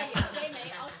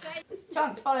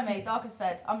 Chunks, follow me. Darkest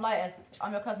said, I'm lightest.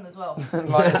 I'm your cousin as well. I'm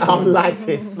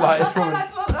lightest. Lightest woman.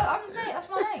 That's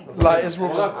my name. Lightest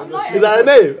woman. Is that her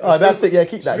name? Oh, that's it. Yeah,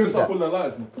 keep that.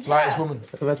 Lightest woman.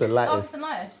 That's the lightest. Darkest and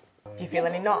lightest. Do you feel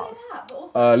any knots?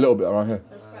 A little bit around here.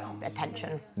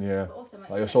 Attention. Yeah.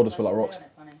 Like your shoulders feel like rocks.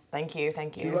 Thank you.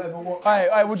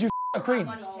 Hey, would you a queen?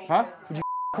 Huh? Would you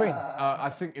Queen. I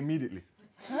think immediately.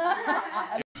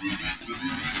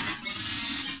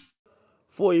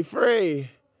 43,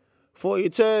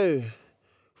 42,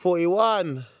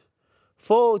 41,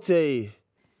 40.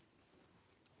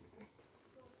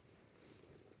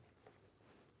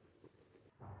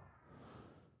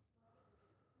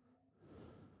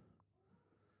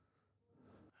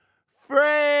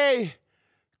 Three,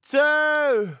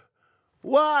 2,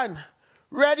 1.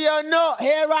 Ready or not,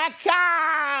 here I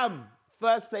come.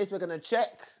 First place we're gonna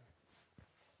check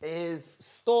is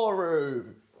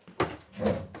storeroom.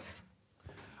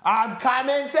 I'm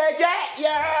coming to get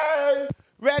you.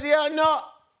 Ready or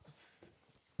not?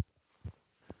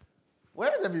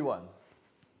 Where is everyone?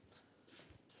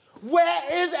 Where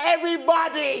is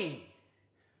everybody?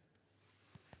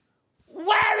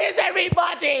 Where is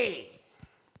everybody?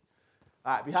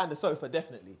 All right, behind the sofa,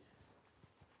 definitely.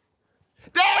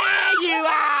 There you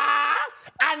are!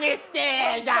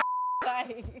 Anastasia!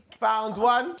 Found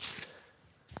one.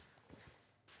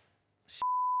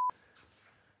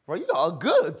 Bro, you lot are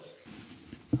good.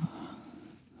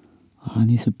 I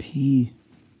need to pee.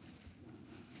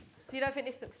 So you don't think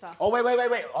this looks up? Oh, wait.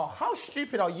 Oh, how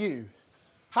stupid are you?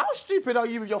 How stupid are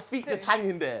you with your feet just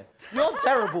hanging there? You're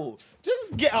terrible.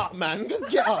 Just get up, man. Just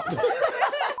get up.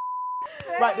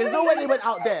 Right, there's no way they went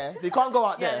out there. They can't go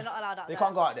out there. They're not allowed out They there.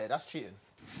 can't go out there. That's cheating.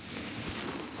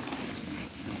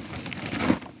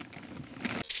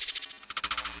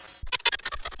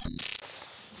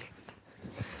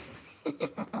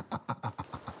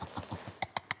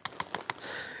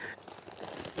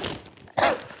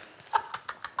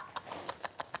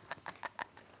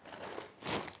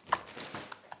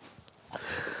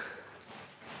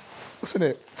 What's in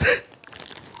it?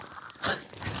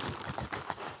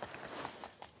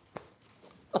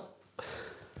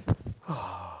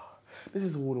 This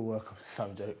is all the work of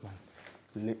some joke, man.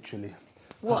 Literally.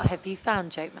 What have you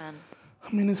found, Jokeman?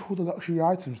 I mean, it's all the luxury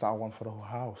items that I want for the whole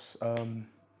house.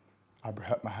 I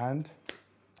hurt my hand.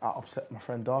 I upset my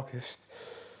friend Darkest.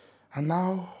 And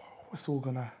now it's all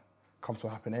gonna come to a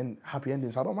happy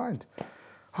ending, so I don't mind.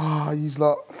 Ah, you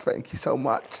lot, thank you so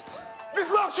much. It's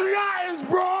luxury items,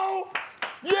 bro!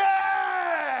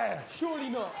 Yeah! Surely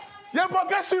not. Yeah, but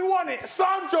guess who won it?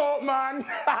 Some joke, man.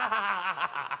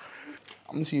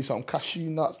 I'm seeing some cashew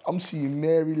nuts. I'm seeing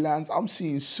Marylands. I'm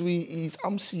seeing Sweeties.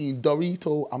 I'm seeing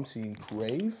Dorito. I'm seeing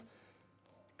Crave.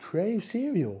 Crave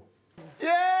cereal.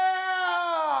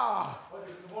 Yeah!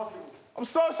 I'm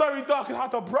so sorry, Doc. I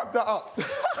had to break that up.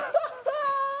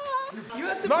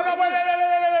 No,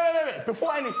 wait.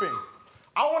 Before anything,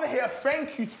 I want to hear a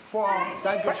thank you for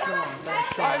that.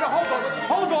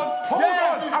 Hold on.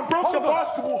 I broke the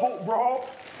basketball hoop, bro.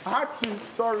 I had to.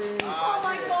 Sorry. Oh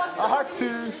my God. I had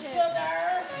to.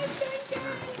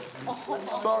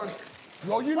 Sorry.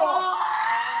 No, you know.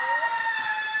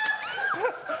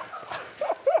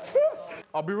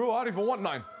 I'll be real, I don't even want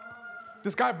 9.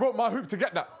 This guy broke my hoop to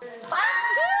get that.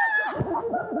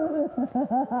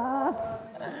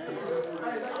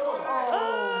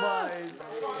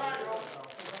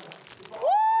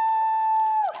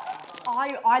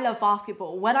 I love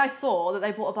basketball. When I saw that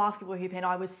they brought a basketball hoop in,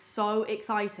 I was so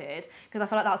excited because I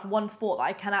feel like that's one sport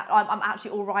that I'm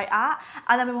actually all right at.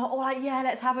 And then we were all like, yeah,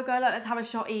 let's have a go, let's have a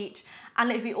shot each. And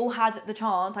literally all had the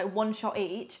chance, like 1 shot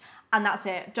each, and that's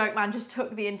it. Jokeman just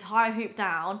took the entire hoop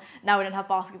down. Now we don't have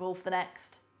basketball for the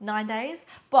next 9 days.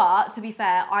 But to be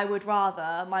fair, I would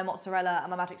rather my mozzarella and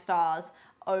my magic stars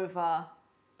over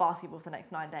basketball for the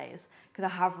next 9 days because I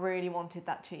have really wanted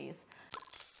that cheese.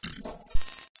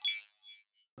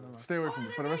 Stay away from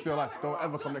me for the rest of your life. Don't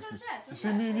ever come next to me. You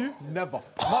see me and you? Never.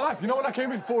 My life, you know when I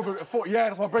came in, thought, yeah,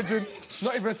 that's my brethren.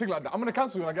 Not even a thing like that. I'm going to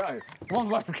cancel when I get out here.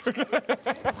 One's life.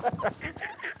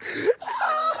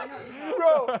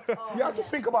 Bro, you have to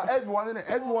think about everyone, innit?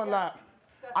 Everyone, like,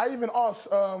 I even asked,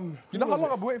 you know how long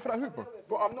I've been waiting for that hoop, bro?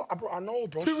 Bro, I know,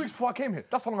 bro. 2 weeks before I came here.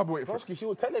 That's how long I've been waiting for. Broski, she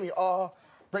was telling me,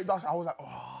 break dance. I was like,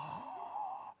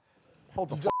 oh. Hold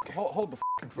the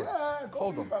f***ing phone. Yeah,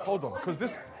 hold on, because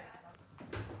this...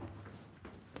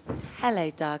 Hello,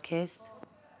 Darkest.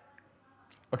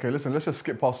 Okay, listen, let's just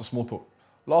skip past the small talk.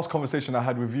 Last conversation I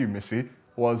had with you, Missy,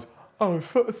 was, oh,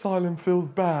 Footasylum feels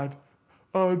bad.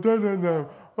 Oh, no.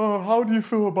 Oh, how do you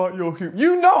feel about your hoop?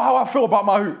 You know how I feel about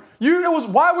my hoop.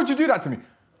 Why would you do that to me?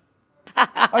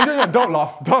 Don't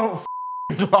laugh. Don't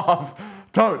laugh.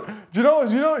 Don't. Do you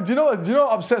know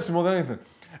what upsets me more than anything?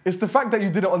 It's the fact that you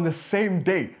did it on the same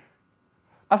day.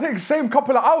 I think same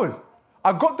couple of hours.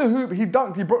 I got the hoop, he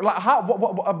dunked, he broke, like how,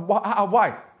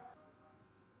 why?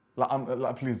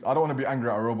 Like, please, I don't want to be angry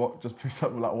at a robot, just please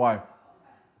tell me, like, why?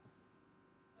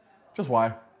 Just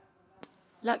why?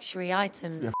 Luxury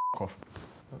items. Yeah, f*** off.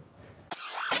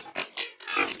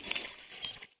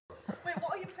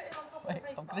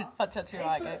 gonna punch out your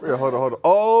eye, okay? Yeah, hold on.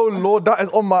 Oh, Lord, that is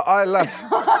on my eyelash.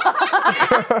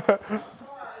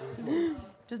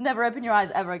 Just never open your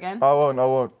eyes ever again. I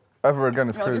won't. Ever again,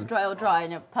 it's It'll crazy. just it'll dry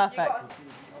and you're perfect.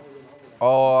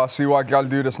 Oh, I see why gal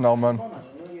do this now, man.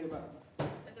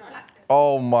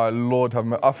 Oh my Lord,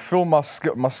 I feel my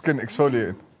skin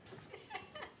exfoliating.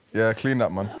 Yeah, clean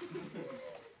that, man.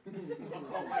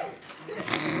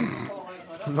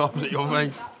 Laughing at your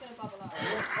face.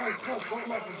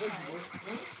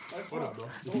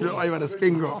 You look like you had a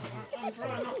skin graft.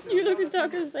 You look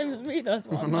exactly the same as me, that's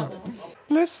why.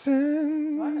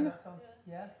 Listen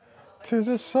to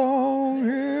the song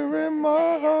here in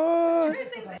my heart.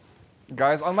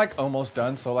 Guys, I'm like almost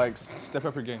done, so like step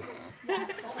up your game. I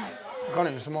can't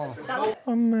even smile.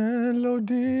 A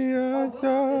melody I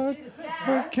thought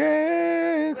I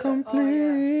can't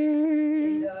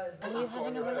complete. Are you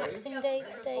having a relaxing day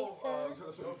today, sir?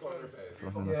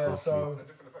 Yeah, so...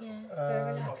 Yes,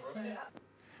 very relaxing.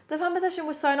 The fan session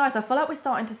was so nice. I feel like we're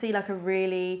starting to see like a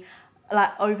really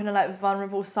like open and like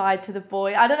vulnerable side to the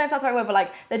boy. I don't know if that's the right word, but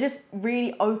like they're just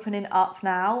really opening up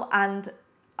now, and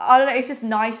I don't know, it's just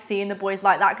nice seeing the boys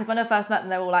like that, because when I first met them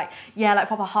they were all like, yeah, like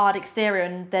proper hard exterior,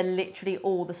 and they're literally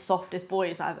all the softest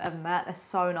boys that I've ever met. They're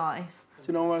so nice.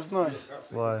 Do you know why it's nice?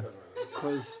 Why?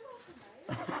 Because...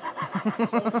 you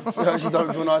actually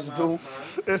don't feel nice at all.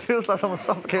 It feels like someone's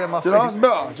suffocating my face. Do you know what's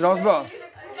better? Do you know what's better?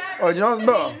 Oh, do you know what's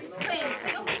better?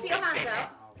 Put your hands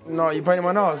up. No, you painted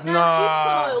my nose?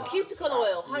 Nah. Cuticle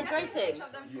oil, hydrating.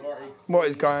 What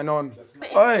is going on?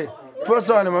 Hey,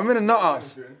 first item, I'm in a nut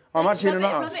house. I'm actually in a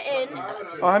nut house. Rub it in.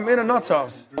 I'm in a nut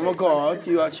house. Oh my God,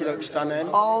 you actually look stunning.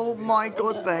 Oh my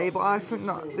God, babe, I think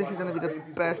that this is going to be the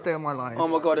best day of my life. Oh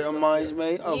my God, it reminds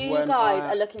me of You when guys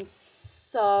are looking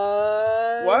so...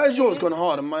 Why is yours gone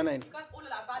hard on my name?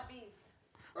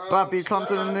 Bad bees come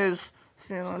to the news.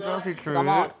 See, that's true. I'm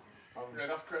hard. Yeah,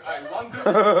 that's crazy.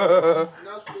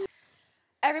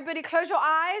 Everybody close your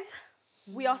eyes.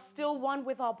 We are still one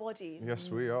with our bodies. Yes,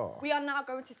 we are. We are now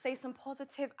going to say some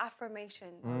positive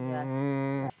affirmations.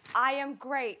 Yes. I am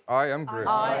great. I am great.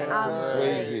 I am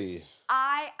Baby.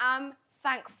 I am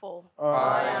thankful.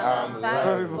 I am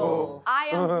thankful. I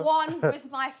am one with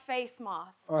my face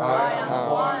mask. I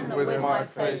am one with my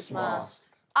face mask.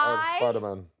 I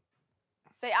Spider-Man.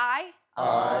 say I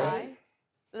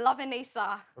love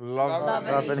Anissa. Love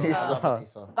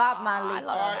Anissa. Batman Lisa.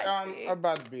 I am a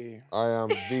bad bee. I am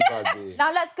the bad bee.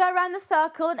 Now let's go around the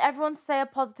circle and everyone say a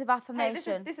positive Hey,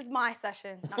 affirmation. this is my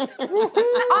session. I sponsored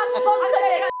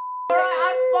it. Alright,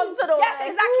 I sponsored all Yes, this.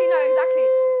 exactly. No, exactly.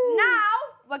 Now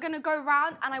we're gonna go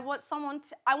round, and I want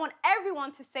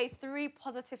everyone to say 3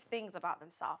 positive things about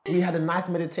themselves. We had a nice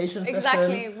meditation session.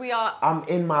 Exactly. We are. I'm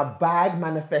in my bag,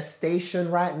 manifestation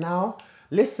right now.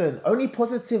 Listen, only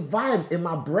positive vibes in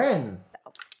my brain.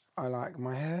 I like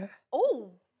my hair.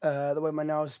 Oh. The way my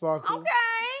nails sparkle. Okay.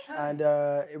 And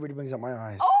it really brings up my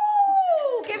eyes.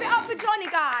 Oh, give it up for Johnny,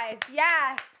 guys.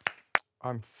 Yes.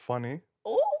 I'm funny.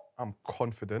 Oh. I'm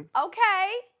confident.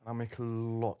 Okay. I make a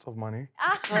lot of money.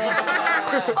 Oh,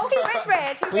 he's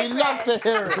rich. We love to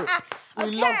hear it.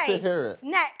 We love to hear it.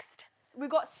 Next, we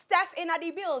got Steph in at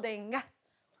the building.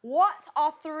 What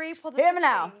are 3 positive Hear me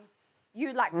now. things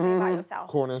you'd like to say about yourself?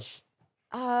 Cornish.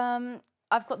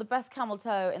 I've got the best camel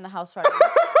toe in the house right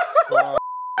now.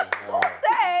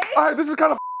 Say. Alright, this is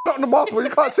kind of not in the mask, but you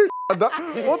can't say like that.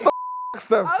 What the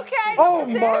Steph? Okay. Oh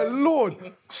number 2. my Lord.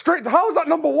 Straight, how is that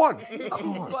number 1? We've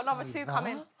got number 2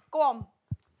 coming. Go on.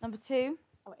 Number 2.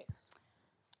 Oh, wait.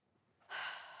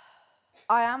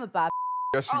 I am a bad.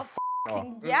 Yes, you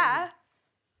Fucking yeah.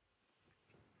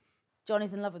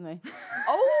 Johnny's in love with me.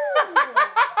 Oh.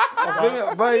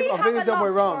 I think it's the other way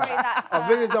around. I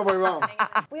think it's the other way around.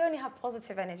 We only have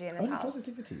positive energy in this Only house.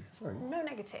 positivity. Sorry. No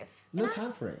negative. No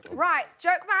time for it. Right,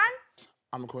 joke man.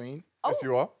 I'm a queen. Yes,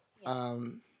 you are.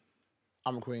 I'm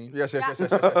a queen. Yes.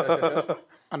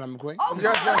 And I'm a queen. Oh,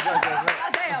 Yes.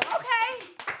 damn. Okay.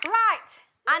 Right.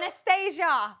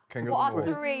 Anastasia. King of What the are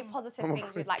North. 3 positive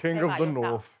things you'd like King to say of about the yourself?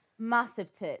 North.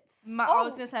 Massive tits. I Oh.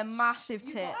 was going to say massive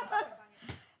tits.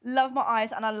 Love my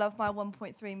eyes and I love my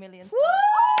 1.3 million.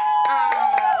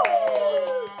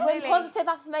 Really? Positive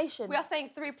affirmation. We are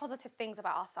saying 3 positive things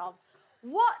about ourselves.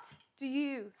 What do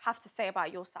you have to say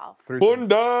about yourself?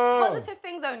 Bunda. Positive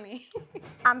things only.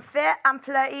 I'm fit, I'm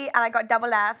flirty, and I got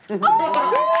double Fs. Okay.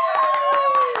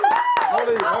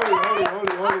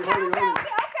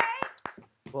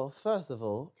 Well, first of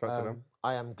all,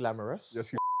 I am glamorous.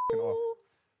 Yes, you are.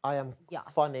 I am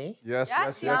funny. Yes.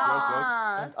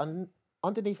 And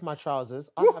underneath my trousers,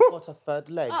 I have got a 3rd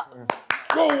leg.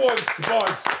 Go on,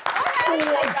 Spuds.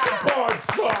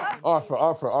 Arthur.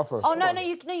 Oh no,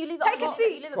 you leave it. Take a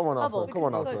seat. Come on, Arthur. Come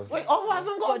on, Arthur. Wait, Arthur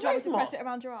hasn't got a face mask. Press it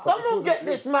around your arm. Someone get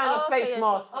this man a face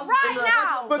mask. Right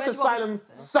now. Footasylum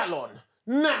salon.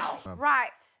 Now.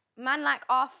 Right. Man like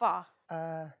Arthur.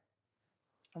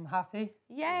 I'm happy.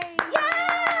 Yay! That's the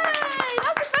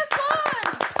best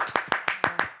one. I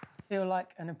feel like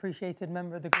an appreciated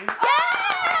member of the group.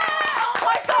 Oh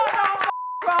my God! I'll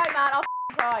cry, man. I'll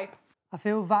cry. I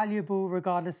feel valuable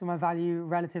regardless of my value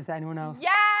relative to anyone else.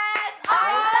 Yes!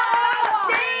 I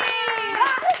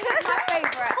love my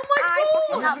favourite. Oh my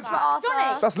God! Snaps for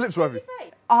Arthur. That's lips worthy.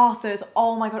 Arthur's,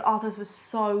 oh my God, Arthur's was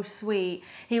so sweet.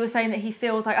 He was saying that he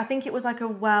feels like, I think it was like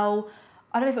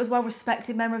I don't know if it was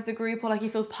well-respected member of the group or like he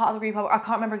feels part of the group. I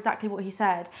can't remember exactly what he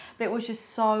said, but it was just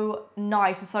so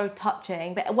nice and so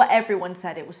touching. But what everyone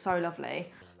said, it was so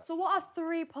lovely. So what are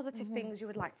 3 positive things you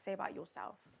would like to say about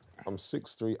yourself? I'm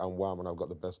 6'3" and wham, and I've got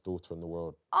the best daughter in the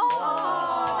world.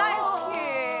 Oh, that is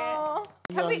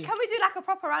cute. Can we do like a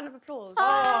proper round of applause? That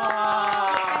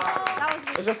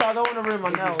was It's just I don't want to ruin my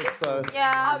nails, so.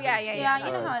 Yeah. Oh yeah. You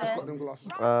know how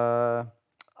it is.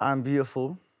 I'm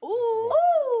beautiful.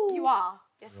 Ooh. You are.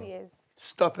 Yes, he is.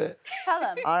 Stop it. Tell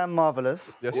him. I am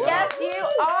marvellous. Yes, you are.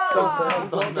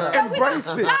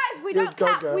 Embrace it. Guys, we don't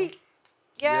clap.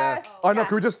 Yes. I know.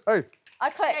 Can we just? Hey.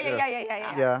 I click.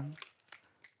 Yeah. Yeah.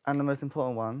 And the most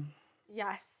important one,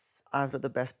 Yes. I've got the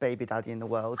best baby daddy in the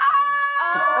world.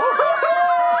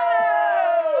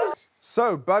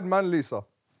 So, bad man Lisa.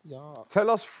 Yeah. Tell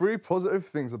us 3 positive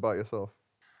things about yourself.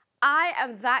 I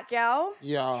am that girl.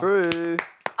 Yeah. True.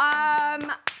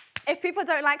 If people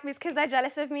don't like me, it's because they're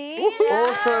jealous of me.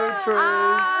 Also true.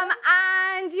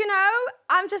 And you know,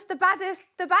 I'm just the baddest.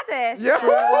 Yeah.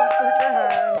 True once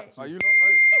again. Are you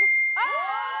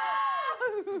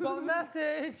We got a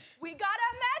message. We got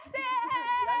a message.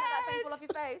 Fall off your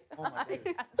face. Oh my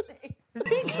God.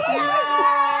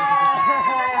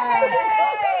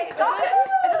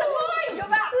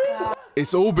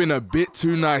 It's all been a bit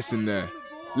too nice in there.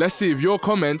 Let's see if your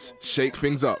comments shake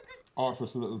things up. Arthur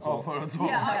still at the top.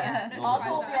 Yeah.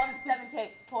 Arthur will be on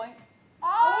 78 points. I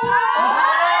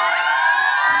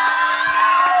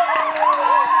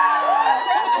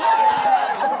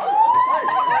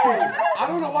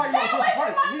don't know why you're so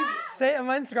surprised. Say it on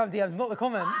my Instagram DMs, not the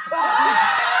comments.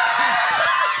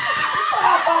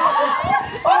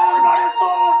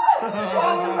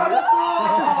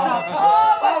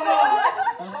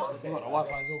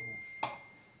 Wi-Fi is awful.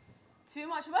 Too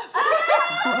much of a...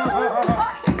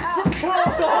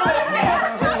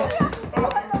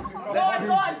 Go on.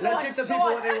 Let's give the people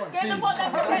what they want. Give them what they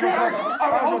want.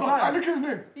 Hold on. I look at his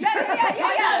name. Yeah.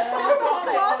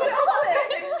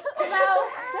 Jamel,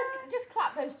 just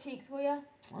clap those cheeks, will you?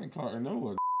 I ain't clapping no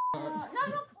one. No.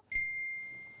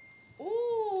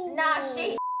 Ooh. Nah,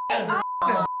 she.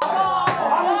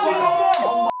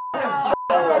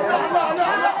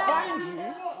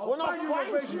 When I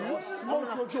find you,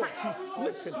 smoke your jaw, she's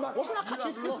flipping. What's that catch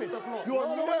you flipping? You're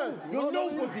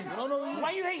nobody. Why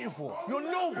are you hating for? You're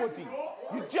nobody.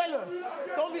 You're jealous.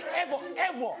 Don't be ever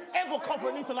come for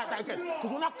anything like that again.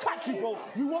 Because when I catch you, bro,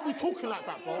 you won't be talking like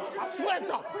that, bro. I swear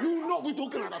down, you will not be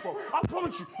talking like that, bro. I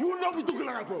promise you, you will not be talking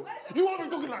like that, bro. You won't be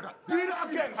talking like that. Do that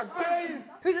again, I dare you.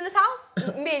 Who's in this house?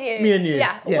 Me and you. Me and you.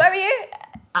 Yeah. Where are you?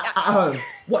 At home,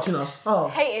 watching us. Oh.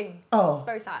 Hating. Oh.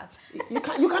 Very sad. You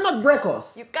cannot break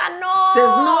us. You cannot. There's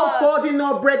no folding,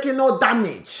 no breaking, no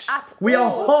damage. We are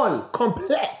whole,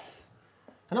 complete.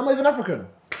 And I'm not even African.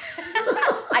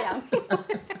 I am.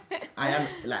 I am,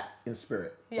 like, in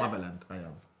spirit. Yeah. Motherland, I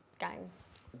am. Gang.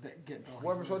 Get down.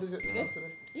 What episode is it?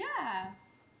 Yeah.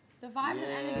 The vibe and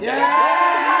energy. Yeah.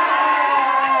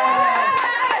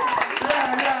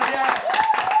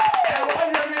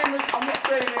 Whatever your name is, I'm not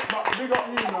saying it, but big up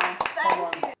you, man. Come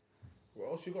on. What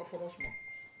else you got for us, man?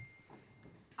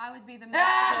 I would be the For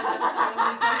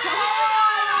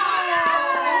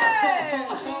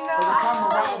the camera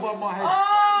right above my head.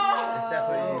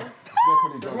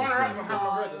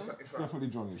 It's definitely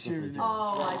Johnny. Definitely Johnny.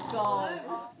 Oh my God.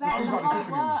 Respect Who's the like hard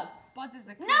Tiffany? work. Spud is a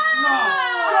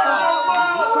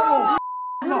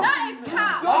That is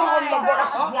cap.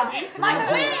 My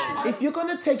queen. If you're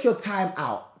gonna take your time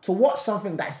out to watch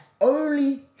something that's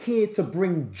only here to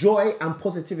bring joy and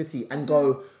positivity and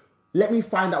go, let me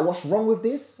find out what's wrong with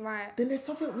this, right, then there's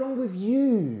something wrong with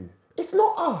you. It's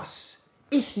not us.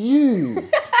 It's you.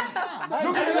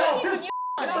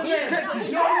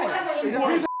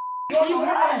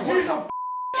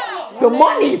 The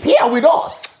money is here with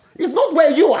us. It's not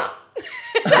where you are.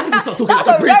 Stop talking like a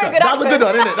preacher. That was a good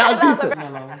one, innit? That was decent. I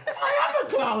am a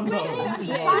clown, though.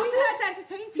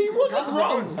 He wasn't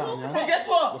wrong. But guess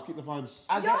what? Let's keep the vibes.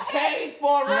 I get paid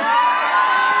for it.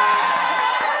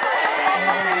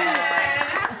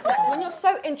 When you're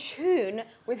so in tune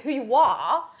with who you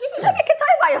are, you don't make a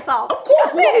time about yourself. Of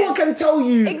course, no one can tell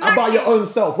you about your own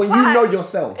self when you know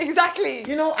yourself. Exactly.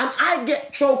 You know, and I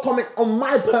get troll comments on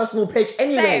my personal page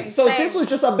anyway. So this was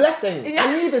just a blessing. Yeah.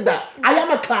 I needed that. I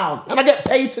am a clown and I get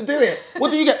paid to do it.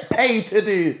 What do you get paid to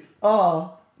do?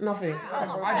 Oh, nothing.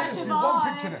 I didn't see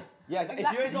one picture there. Yeah, if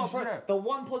you ain't got a profile, the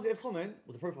one positive comment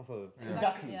was a profile photo.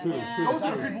 Exactly. Those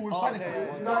are the people with sanity.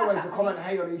 If no one's to comment and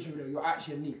hate on the YouTube video, you're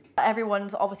actually unique.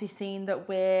 Everyone's obviously seen that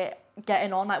we're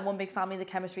getting on, like one big family, the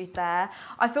chemistry's there.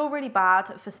 I feel really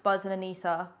bad for Spuds and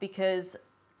Anita because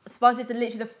Spuds is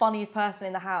literally the funniest person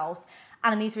in the house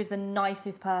and Anita is the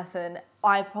nicest person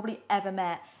I've probably ever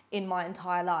met in my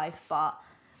entire life. But,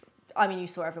 I mean, you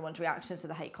saw everyone's reaction to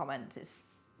the hate comments.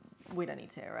 We don't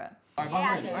need to hear it.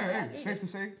 Hey, safe to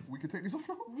say, we can take this off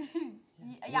now?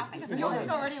 Yeah, I think the is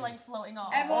already like floating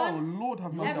off. Oh, Lord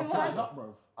have mercy. Everyone. Up,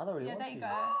 bro. I don't really want There you to. go.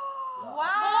 Wow.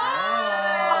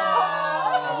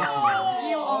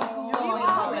 You are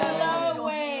glowing. No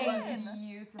way.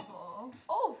 Beautiful.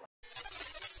 Oh.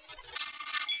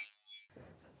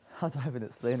 How do I even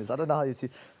explain this? I don't know how you see.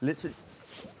 Literally.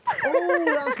 Oh,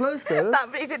 that was close though.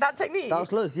 Is it that technique? That was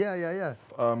close. Yeah.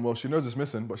 Well, she knows it's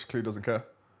missing, but she clearly doesn't care.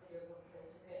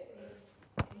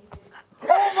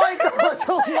 Oh my gosh!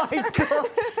 Oh my gosh!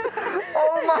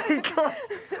 Oh my gosh!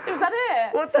 Was that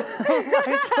it? What the? Oh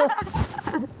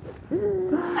my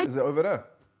god! Is it over there?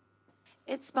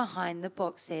 It's behind the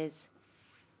boxes.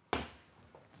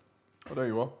 Oh, there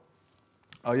you are.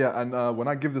 Oh yeah, and when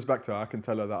I give this back to her, I can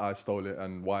tell her that I stole it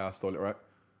and why I stole it, right?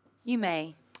 You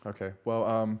may. Okay,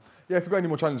 well, yeah, if you've got any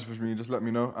more challenges for me, just let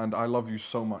me know, and I love you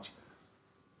so much.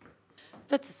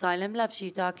 Footasylum loves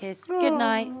you, Darkest. Good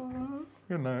night.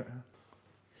 Good night.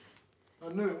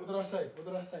 I knew it. What did I say? What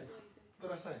did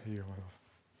I say? Yeah,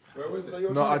 Where was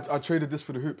it? no, I traded this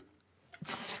for the hoop.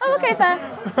 Oh, okay, fair.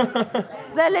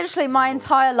 They're literally my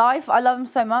entire life. I love them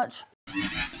so much.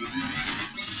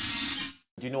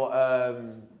 Do you know what,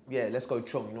 yeah, let's go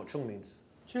chung. You know what chung means?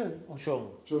 Chung.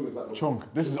 Chung. Chung is like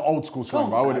Chunk. This is old school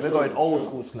slang. But We're going old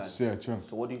school slang. Yeah, chung.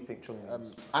 So what do you think chung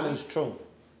means? Anna's chung.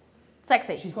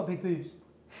 Sexy. She's got big boobs.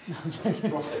 Anna, just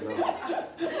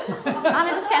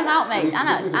get him out, mate.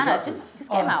 Anna, just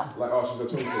get him out. Like, oh,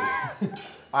 she's a chung.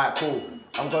 Alright, cool.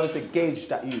 I'm going to gauge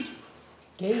that you.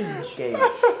 Gauge? Gauge.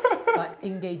 Like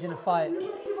engage in a fight.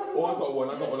 Oh, I got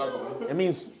one. It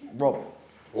means rob.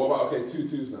 What about, okay,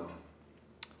 2-2s now?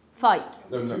 Fight.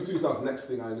 No, 2-2s now is the next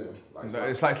thing I knew.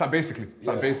 It's like basically.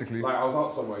 Yeah. Like basically. Like I was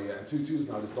out somewhere, yeah, and 2-2s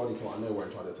now, this Donny came out of nowhere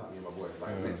and tried to attack me and my boy.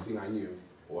 Like, next thing I knew.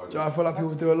 Or, Do you know what I feel like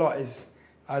people do a lot is,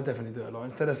 I definitely do it a lot.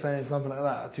 Instead of saying something like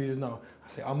that at 2 years now, I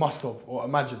say, I must have, or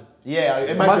imagine. Yeah,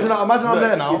 imagine I'm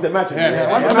there now. It's imagine.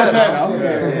 Yeah, I'm there now.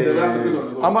 That's a good one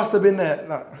as well. I must have been there.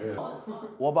 No.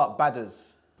 What about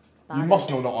badders? You must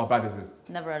know what badders is.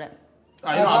 Never heard it.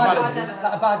 Like a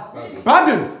bad.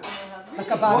 Badders? Like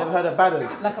a bad. Never heard of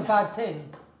badders? Like a bad thing.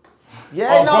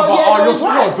 Yeah, he's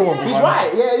right. He's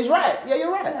right. Yeah, he's right. Yeah,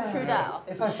 you're right. Yeah. True that.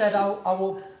 If I said I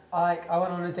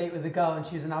went on a date with a girl and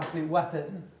she was an absolute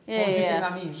weapon, what do you think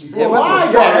that means? Yeah, why?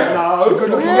 I don't know. Good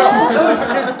looking girl.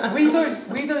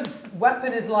 Because we don't.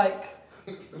 Weapon is like.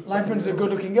 Weapon is a good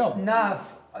looking girl. Nah.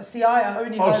 See, I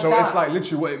only heard so that. it's like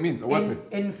literally what it means, a weapon.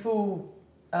 In full.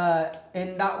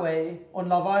 In that way, on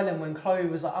Love Island, when Chloe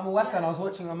was like, I'm a weapon, I was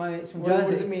watching my mates from Jersey. What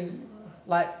does it mean?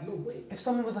 Like, if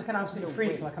someone was like an absolute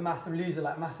freak, like a massive loser,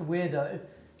 like a massive weirdo,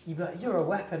 you'd be like, you're a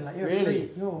weapon, like, you're a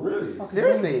freak. You're fucking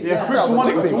seriously? Yeah, freak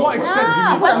to what extent?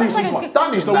 That means she's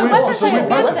stunning. Weapon's like a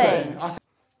good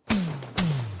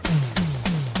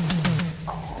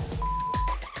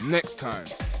thing. Next time.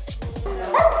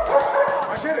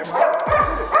 I get it, man.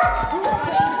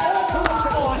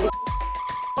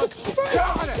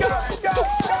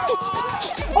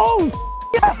 Oh,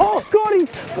 yeah, oh God,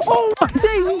 oh my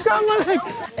days, he's down my leg.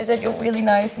 I said you're really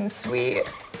nice and sweet,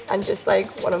 and just like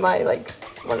one of my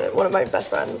best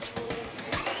friends.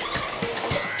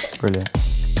 Brilliant.